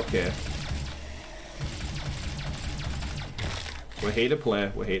 okay. We're here to play,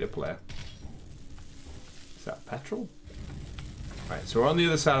 we're here to play. Is that petrol? Right, so we're on the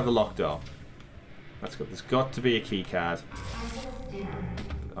other side of the locked door. That's good. There's got to be a key card.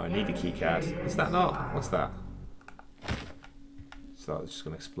 Oh, I need a key card. Is that not? What's that? So it's just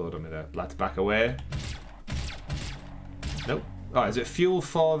going to explode on me there. Let's back away. Nope. Oh, is it fuel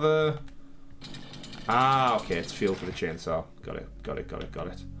for the... Ah, okay, it's fuel for the chainsaw. Got it, got it, got it, got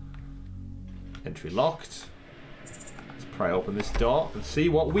it. Entry locked. Let's pry open this door and see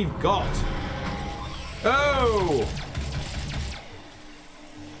what we've got. Oh!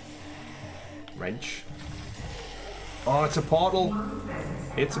 Wrench. Oh, it's a portal.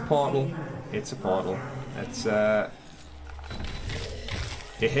 It's a portal. It's a portal. It's,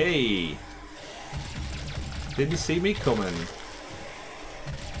 Hey! Didn't see me coming.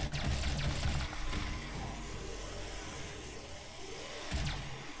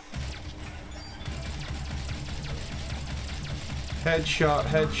 Headshot,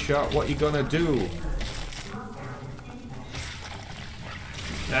 headshot, what you gonna do?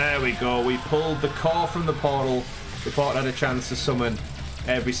 There we go, we pulled the core from the portal before it had a chance to summon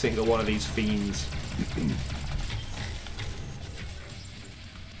every single one of these fiends.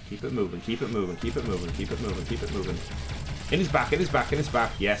 Keep it moving, keep it moving, keep it moving, keep it moving, keep it moving. In his back, in his back, in his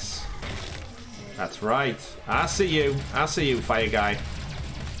back, yes. That's right. I see you, fire guy.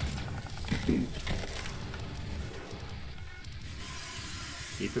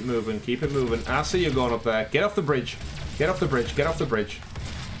 Keep it moving, keep it moving. I see you going up there. Get off the bridge. Get off the bridge, get off the bridge.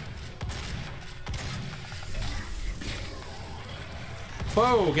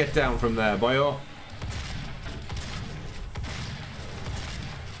 Whoa, get down from there, boyo.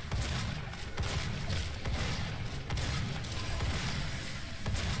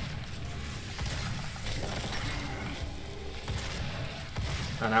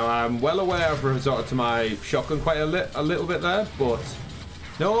 And now I'm well aware I've resorted to my shotgun quite a little bit there, but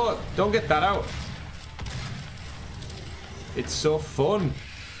no, don't get that out. It's so fun.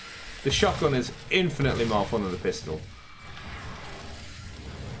 The shotgun is infinitely more fun than the pistol.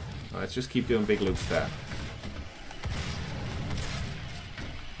 Let's just keep doing big loops there.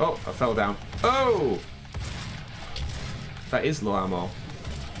 Oh, I fell down. Oh! That is low ammo.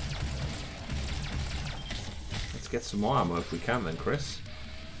 Let's get some more ammo if we can then, Chris.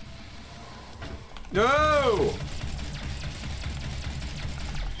 No!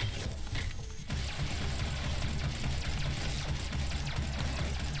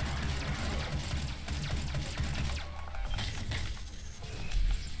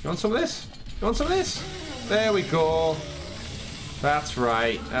 You want some of this? You want some of this? There we go. That's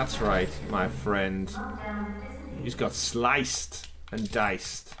right, my friend. You just got sliced and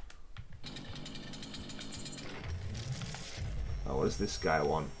diced. Oh, what does this guy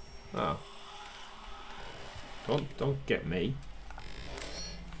want? Oh. Don't get me.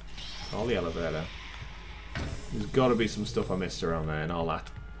 Call the elevator. There's got to be some stuff I missed around there and all that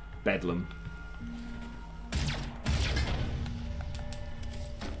bedlam.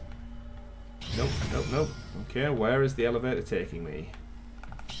 Nope, nope, nope. Okay, where is the elevator taking me?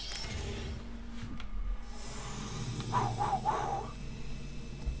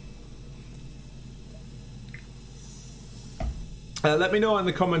 Let me know in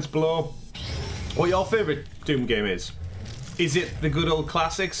the comments below what your favourite Doom game is. Is it the good old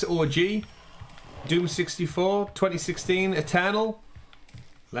classics, OG? Doom 64, 2016, Eternal?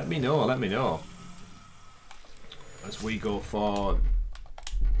 Let me know, let me know. As we go for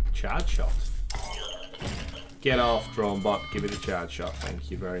charge shot. Get off, drone bot. Give it a charge shot.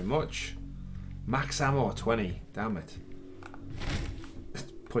 Thank you very much. Max ammo 20. Damn it.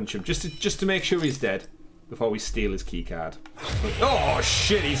 Punch him just to make sure he's dead before we steal his key card. Oh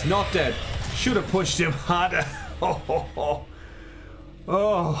shit! He's not dead. Should have pushed him harder. Oh.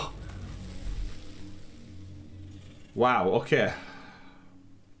 Oh. Wow. Okay.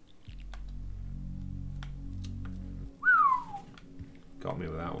 Got me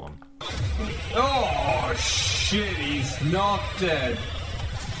with that one. Oh shit, he's not dead.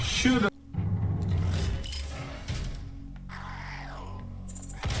 Should have.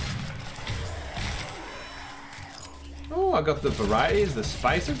 Oh, I got the varieties, the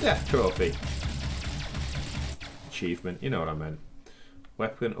Spice of Death trophy. Achievement, you know what I meant.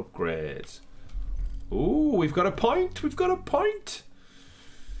 Weapon upgrades. Ooh, we've got a point, we've got a point.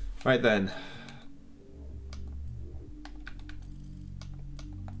 Right then.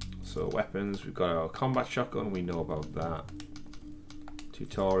 So weapons, we've got our combat shotgun, we know about that.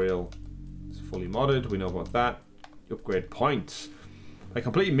 Tutorial, it's fully modded, we know about that. Upgrade points. By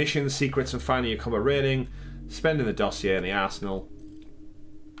completing missions, secrets, and finding your combat rating, spending the dossier in the arsenal,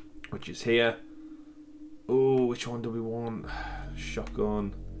 which is here. Oh, which one do we want?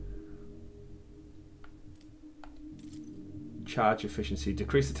 Shotgun. Charge efficiency.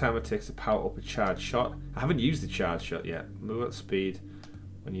 Decrease the time it takes to power up a charge shot. I haven't used the charge shot yet. Move at speed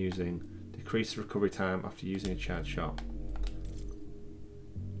when using. Decrease the recovery time after using a charge shot.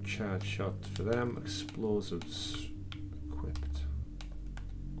 Charge shot for them. Explosives. Equipped.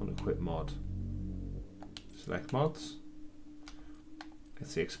 Unequipped mod. Select mods.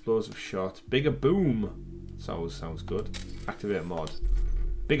 Let's see. Explosive shot. Bigger boom. Sounds good. Activate mod.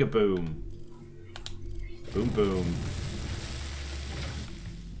 Bigger boom. Boom boom.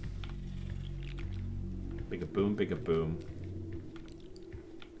 Bigger boom, bigger boom.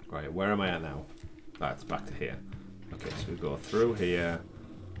 Right, where am I at now? That's back to here. Okay, so we go through here.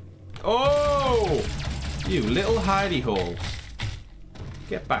 Oh! You little hidey hole.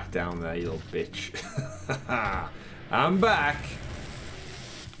 Get back down there, you little bitch. I'm back.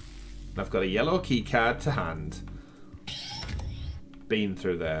 I've got a yellow key card to hand. Been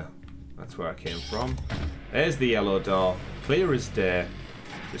through there. That's where I came from. There's the yellow door. Clear as day.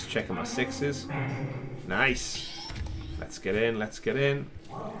 Just checking my sixes. Nice. Let's get in, let's get in.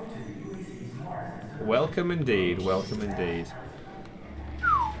 Welcome indeed, welcome indeed.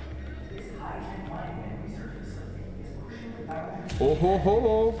 Oh ho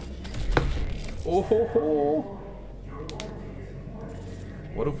ho! Oh ho ho!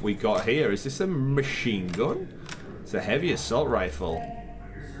 What have we got here? Is this a machine gun? It's a heavy assault rifle.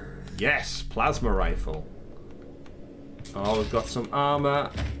 Yes, plasma rifle. Oh, we've got some armor.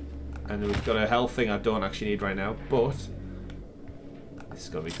 And we've got a health thing I don't actually need right now, but this is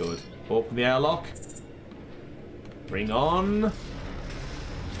gonna be good. Open the airlock. Bring on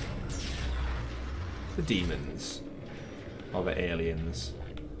the demons. Or the aliens.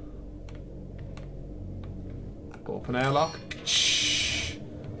 Open airlock. Shh.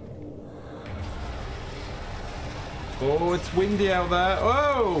 Oh, it's windy out there.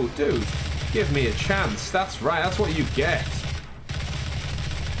 Oh, dude. Give me a chance. That's right. That's what you get.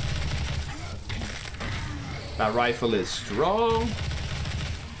 That rifle is strong.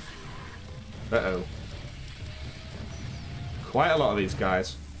 Uh-oh. Quite a lot of these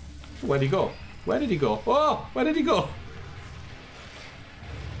guys. Where'd he go? Where did he go? Oh! Where did he go?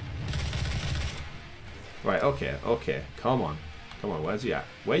 Right, okay, okay. Come on. Come on, where's he at?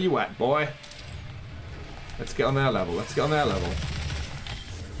 Where you at, boy? Let's get on their level. Let's get on their level.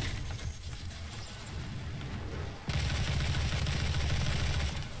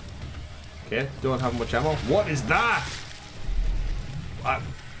 Okay, don't have much ammo. What is that?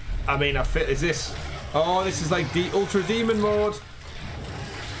 I mean, is this... Oh, this is like the Ultra Demon mode.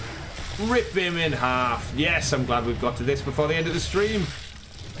 Rip him in half. Yes, I'm glad we've got to this before the end of the stream.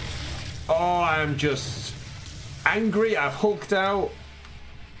 Oh, I'm just angry. I've hulked out.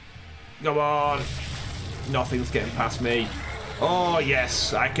 Come on. Nothing's getting past me. Oh,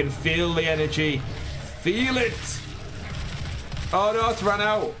 yes. I can feel the energy. Feel it. Oh, no, it's run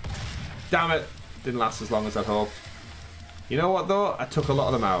out. Damn it. Didn't last as long as I'd hoped. You know what, though? I took a lot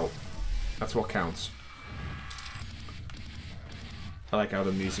of them out. That's what counts. I like how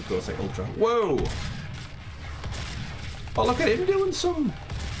the music goes like ultra. Whoa! Oh, look at him doing some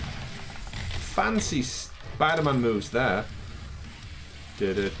fancy Spider-Man moves there.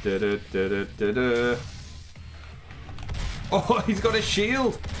 Oh, he's got a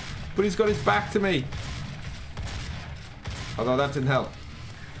shield. But he's got his back to me. Although that didn't help.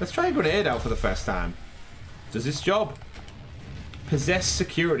 Let's try a grenade out for the first time. Does this job? Possess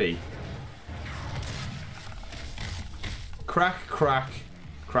security. Crack, crack,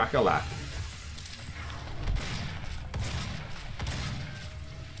 crack-a-lack.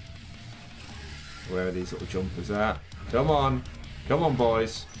 Where are these little jumpers at? Come on. Come on,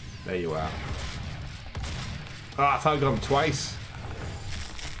 boys. There you are. Oh, I thought I got him twice.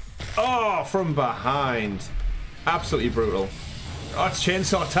 Oh, from behind. Absolutely brutal. Oh, it's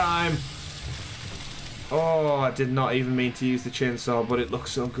chainsaw time. Oh, I did not even mean to use the chainsaw, but it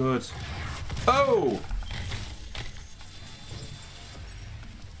looks so good. Oh!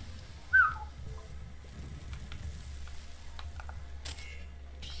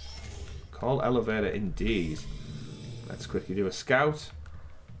 Call elevator indeed. Let's quickly do a scout.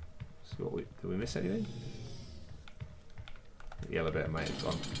 See what did we miss anything? The elevator might have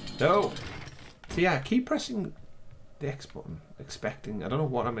gone. No! So yeah, keep pressing the X button. Expecting. I don't know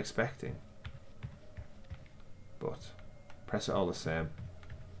what I'm expecting. But press it all the same.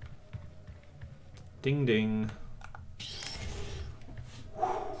 Ding ding.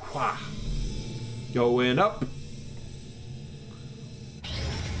 Wah. Going up.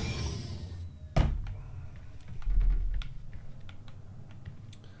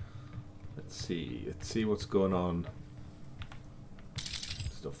 Let's see what's going on.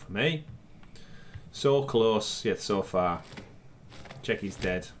 Stuff for me. So close, yet so far. Check he's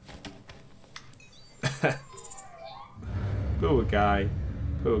dead. Poor guy.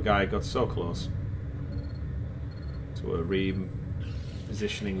 Poor guy got so close. To a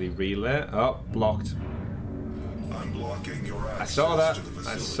repositioning the relay. Oh, blocked. I'm blocking your access. I saw that. To the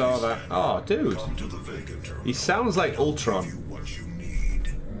I saw that. Oh, dude. Come to the Vega terminal. He sounds like Ultron. Give you what you need.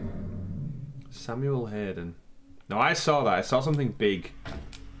 Samuel Hayden. No, I saw that. I saw something big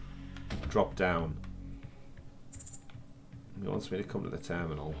drop down. He wants me to come to the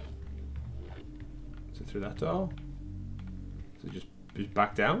terminal. Is it through that door? Is it just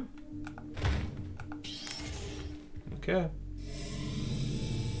back down? Okay.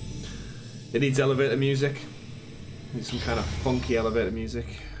 It needs elevator music. Needs some kind of funky elevator music.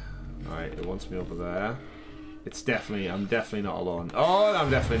 Alright, it wants me over there. It's definitely, I'm definitely not alone. Oh,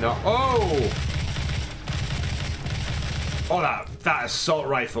 I'm definitely not. Oh! Oh, that assault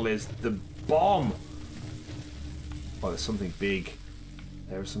rifle is the bomb. Oh, there's something big.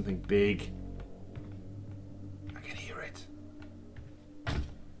 There's something big. I can hear it. How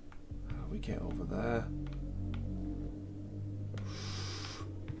do we get over there?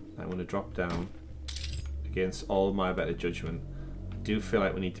 I'm going to drop down. Against all my better judgment. I do feel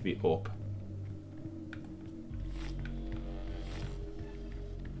like we need to be up.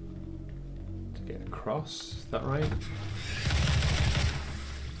 To get across, is that right?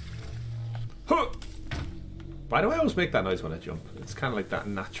 Huh! Why do I always make that noise when I jump? It's kind of like that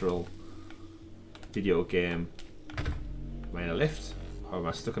natural video game. Am I in a lift? Or am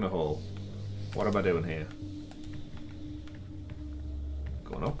I stuck in a hole? What am I doing here?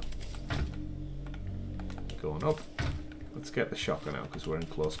 Going up. Going up. Let's get the shotgun out because we're in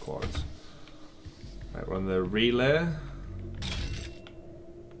close quarters. Right, we're on the relay.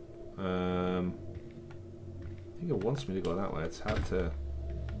 I think it wants me to go that way. It's hard to...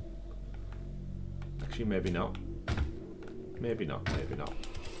 Actually, maybe not. Maybe not, maybe not.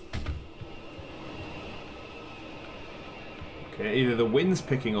 Okay, either the wind's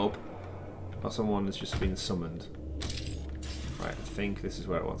picking up or someone has just been summoned. Right, I think this is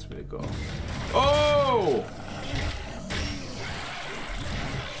where it wants me to go. Oh!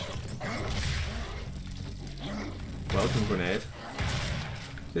 Welcome, grenade.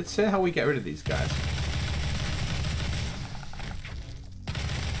 Did it say how we get rid of these guys?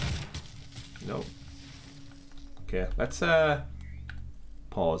 Nope. Okay, let's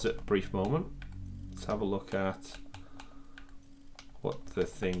pause it a brief moment. Let's have a look at what the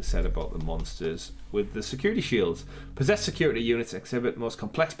thing said about the monsters. With the security shields, possessed security units exhibit most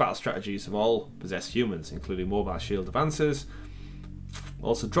complex battle strategies of all possessed humans, including mobile shield advances.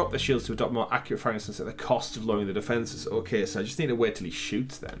 Also drop the shields to adopt more accurate firing distance at the cost of lowering the defenses. Okay, so I just need to wait till he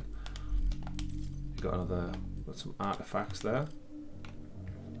shoots then. Got some artifacts there.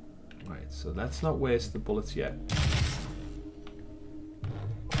 Right, so let's not waste the bullets yet.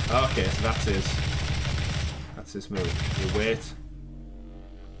 Okay, so that's his move. You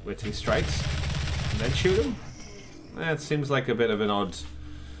wait till he strikes, and then shoot him. That seems like a bit of an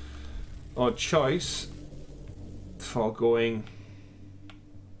odd choice for going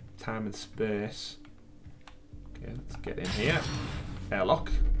time and space. Okay, let's get in here.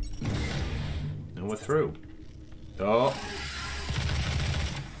 Airlock, and we're through. Oh.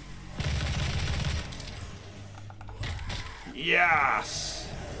 Yes!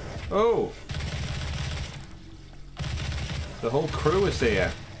 Oh! The whole crew is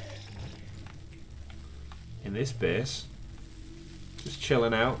here. In this base. Just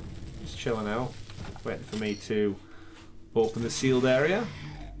chilling out. Just chilling out. Waiting for me to open the sealed area.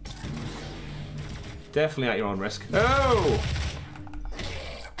 Definitely at your own risk. Oh!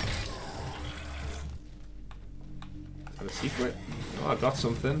 Is that a secret? Oh, I got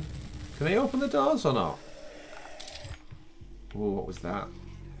something. Can they open the doors or not? Oh, what was that?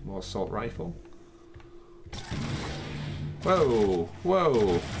 More assault rifle. Whoa!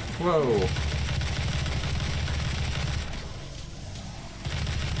 Whoa! Whoa!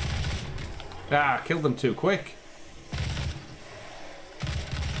 Ah, killed them too quick.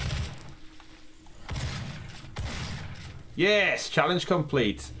 Yes! Challenge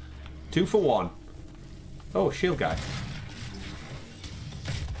complete. 2 for 1. Oh, shield guy.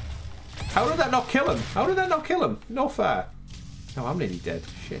 How did that not kill him? How did that not kill him? No fair. Oh, I'm nearly dead.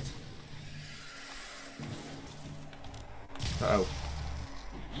 Shit. Uh-oh.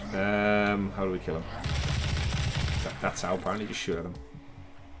 How do we kill him? That's how, apparently. Just shoot at him.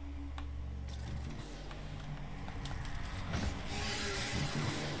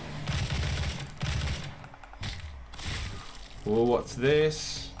 Oh, what's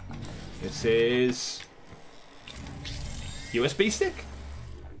this? This is... USB stick?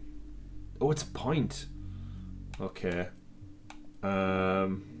 Oh, it's a point. Okay.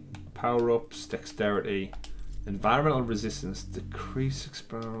 Power-ups, dexterity, environmental resistance, decrease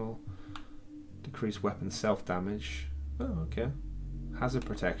experimental, decrease weapon self-damage. Oh, okay. Hazard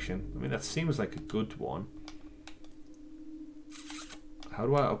protection. I mean, that seems like a good one. How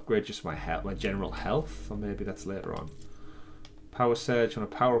do I upgrade just my health, my general health? Or maybe that's later on. Power surge when a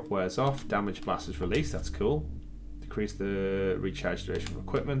power-up wears off. Damage blast is released. That's cool. Decrease the recharge duration of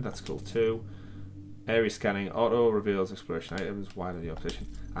equipment. That's cool too. Area scanning. Auto reveals exploration items. Wide of the opposition.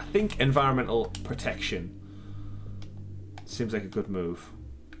 I think environmental protection seems like a good move.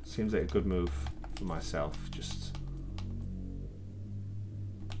 Seems like a good move for myself. Just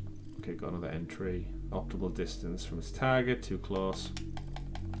okay. Got another entry. Optimal distance from its target. Too close.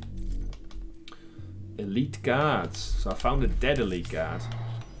 Elite guards. So I found a dead elite guard.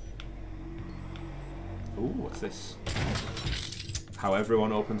 Ooh, what's this? How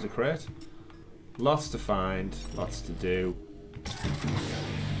everyone opens a crate. Lots to find, lots to do.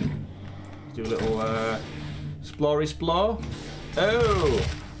 Do a little explory-splore. Oh!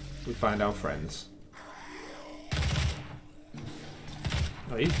 We find our friends.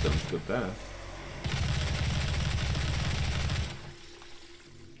 Oh, he's done good there.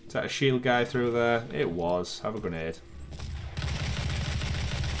 Is that a shield guy through there? It was. Have a grenade.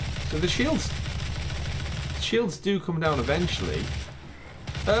 So the shields do come down eventually.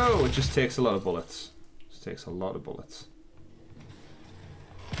 Oh, it just takes a lot of bullets. Just takes a lot of bullets.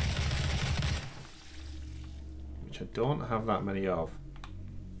 Which I don't have that many of.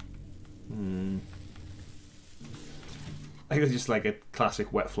 I think it's just like a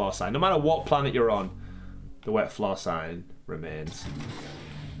classic wet floor sign. No matter what planet you're on, the wet floor sign remains.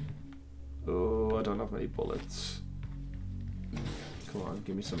 Oh, I don't have many bullets. Come on,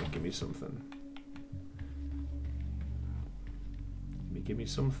 give me something, give me something. Give me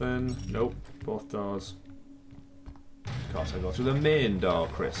something. Nope, both doors. Of course I go through the main door,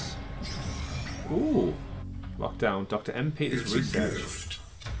 Chris. Ooh. Lockdown. Dr. M. Peters' research. Gift.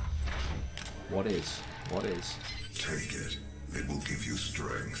 What is? What is? Take it. It will give you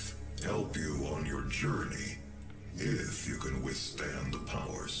strength, help you on your journey, if you can withstand the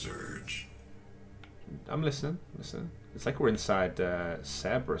power surge. I'm listening, listening. It's like we're inside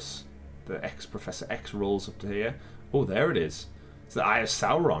Cerberus. The Professor X rolls up to here. Oh, there it is. It's the Eye of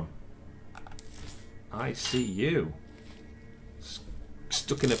Sauron. I see you.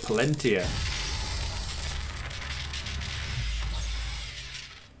 Stuck in a Palantir.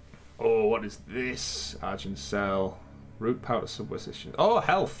 Oh, what is this? Argent Cell. Root powder subposition. Oh,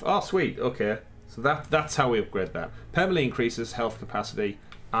 health. Oh, sweet. Okay. So that's how we upgrade that. Permanently increases health capacity,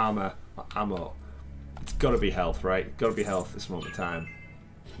 armor, ammo. It's got to be health, right? Got to be health this moment in time.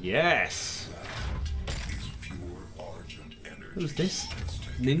 Yes. Who's this?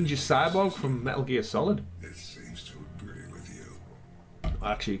 Ninja Cyborg from Metal Gear Solid? It seems to agree with you.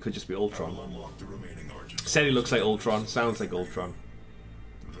 Actually, it could just be Ultron. Said he looks like Ultron. Sounds like Ultron.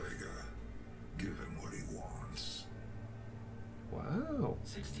 Vega, give him what he wants. Wow.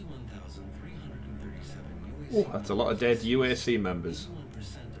 61,337 Oh, that's a lot of dead UAC members. 1% of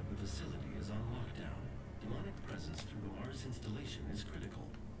the facility is on lockdown. Demonic presence through Mars installation is critical.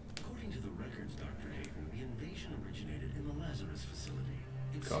 According to the records, Dr. Hayden, the invasion originated in the Lazarus facility.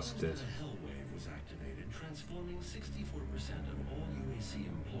 It Of course it did. seems that a hell wave was activated, transforming 64% of all UAC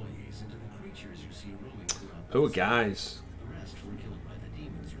employees into the creatures you see roaming throughout Oh, the guys. The rest were killed by the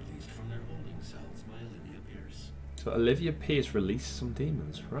demons released from their holding cells by Olivia Pierce. So Olivia Pierce released some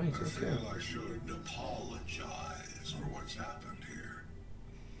demons, right? I Okay. feel I should apologize for what's happened here.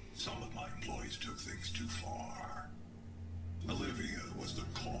 Some of my employees took things too far. Olivia was the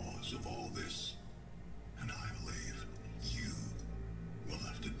cause of all this, and I believe you will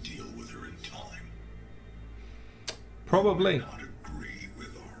have to deal with her in time. Probably. I may not agree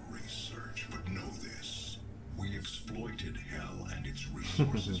with our research, but know this. We exploited hell and its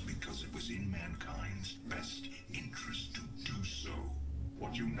resources because it was in mankind's best interest to do so.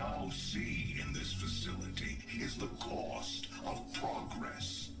 What you now see in this facility is the cost of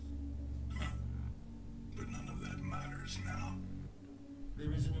progress. But none of that matters now.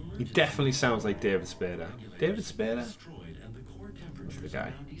 There is an He emergency definitely sounds like David Spader. David Spader? destroyed and the core temperatures the guy.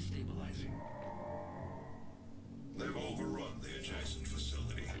 are now destabilizing. They've overrun the adjacent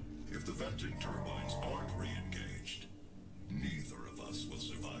facility. If the venting turbines aren't re-engaged, neither of us will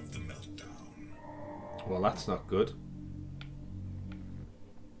survive the meltdown. Well, that's not good.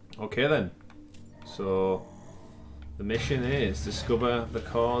 Okay then. So the mission is discover the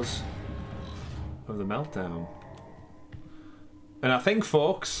cause of the meltdown. And I think,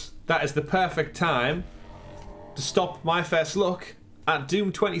 folks, that is the perfect time to stop my first look at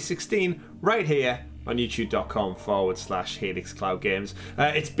Doom 2016 right here on youtube.com/Helix Cloud Games.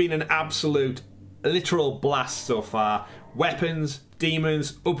 It's been an absolute, literal blast so far. Weapons,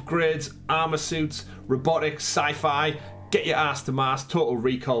 demons, upgrades, armor suits, robotics, sci-fi. Get your ass to Mars, Total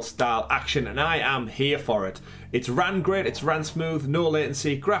Recall style action, and I am here for it. It's ran great, it's ran smooth, no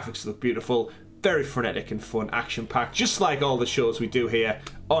latency, graphics look beautiful, very frenetic and fun, action-packed, just like all the shows we do here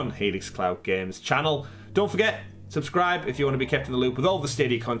on Helix Cloud Games channel. Don't forget, subscribe if you want to be kept in the loop with all the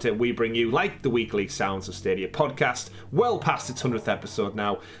Stadia content we bring you, like the weekly Sounds of Stadia podcast, well past its 100th episode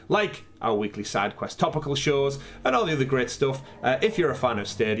now, like our weekly SideQuest topical shows, and all the other great stuff. If you're a fan of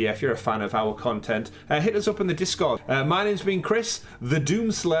Stadia, if you're a fan of our content, hit us up in the Discord. My name's been Chris, the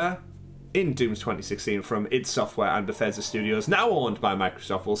Doomslayer, in Doom 2016 from id Software and Bethesda Studios, now owned by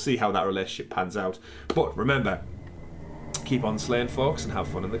Microsoft. We'll see how that relationship pans out. But remember, keep on slaying, folks, and have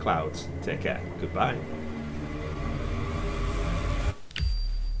fun in the clouds. Take care. Goodbye.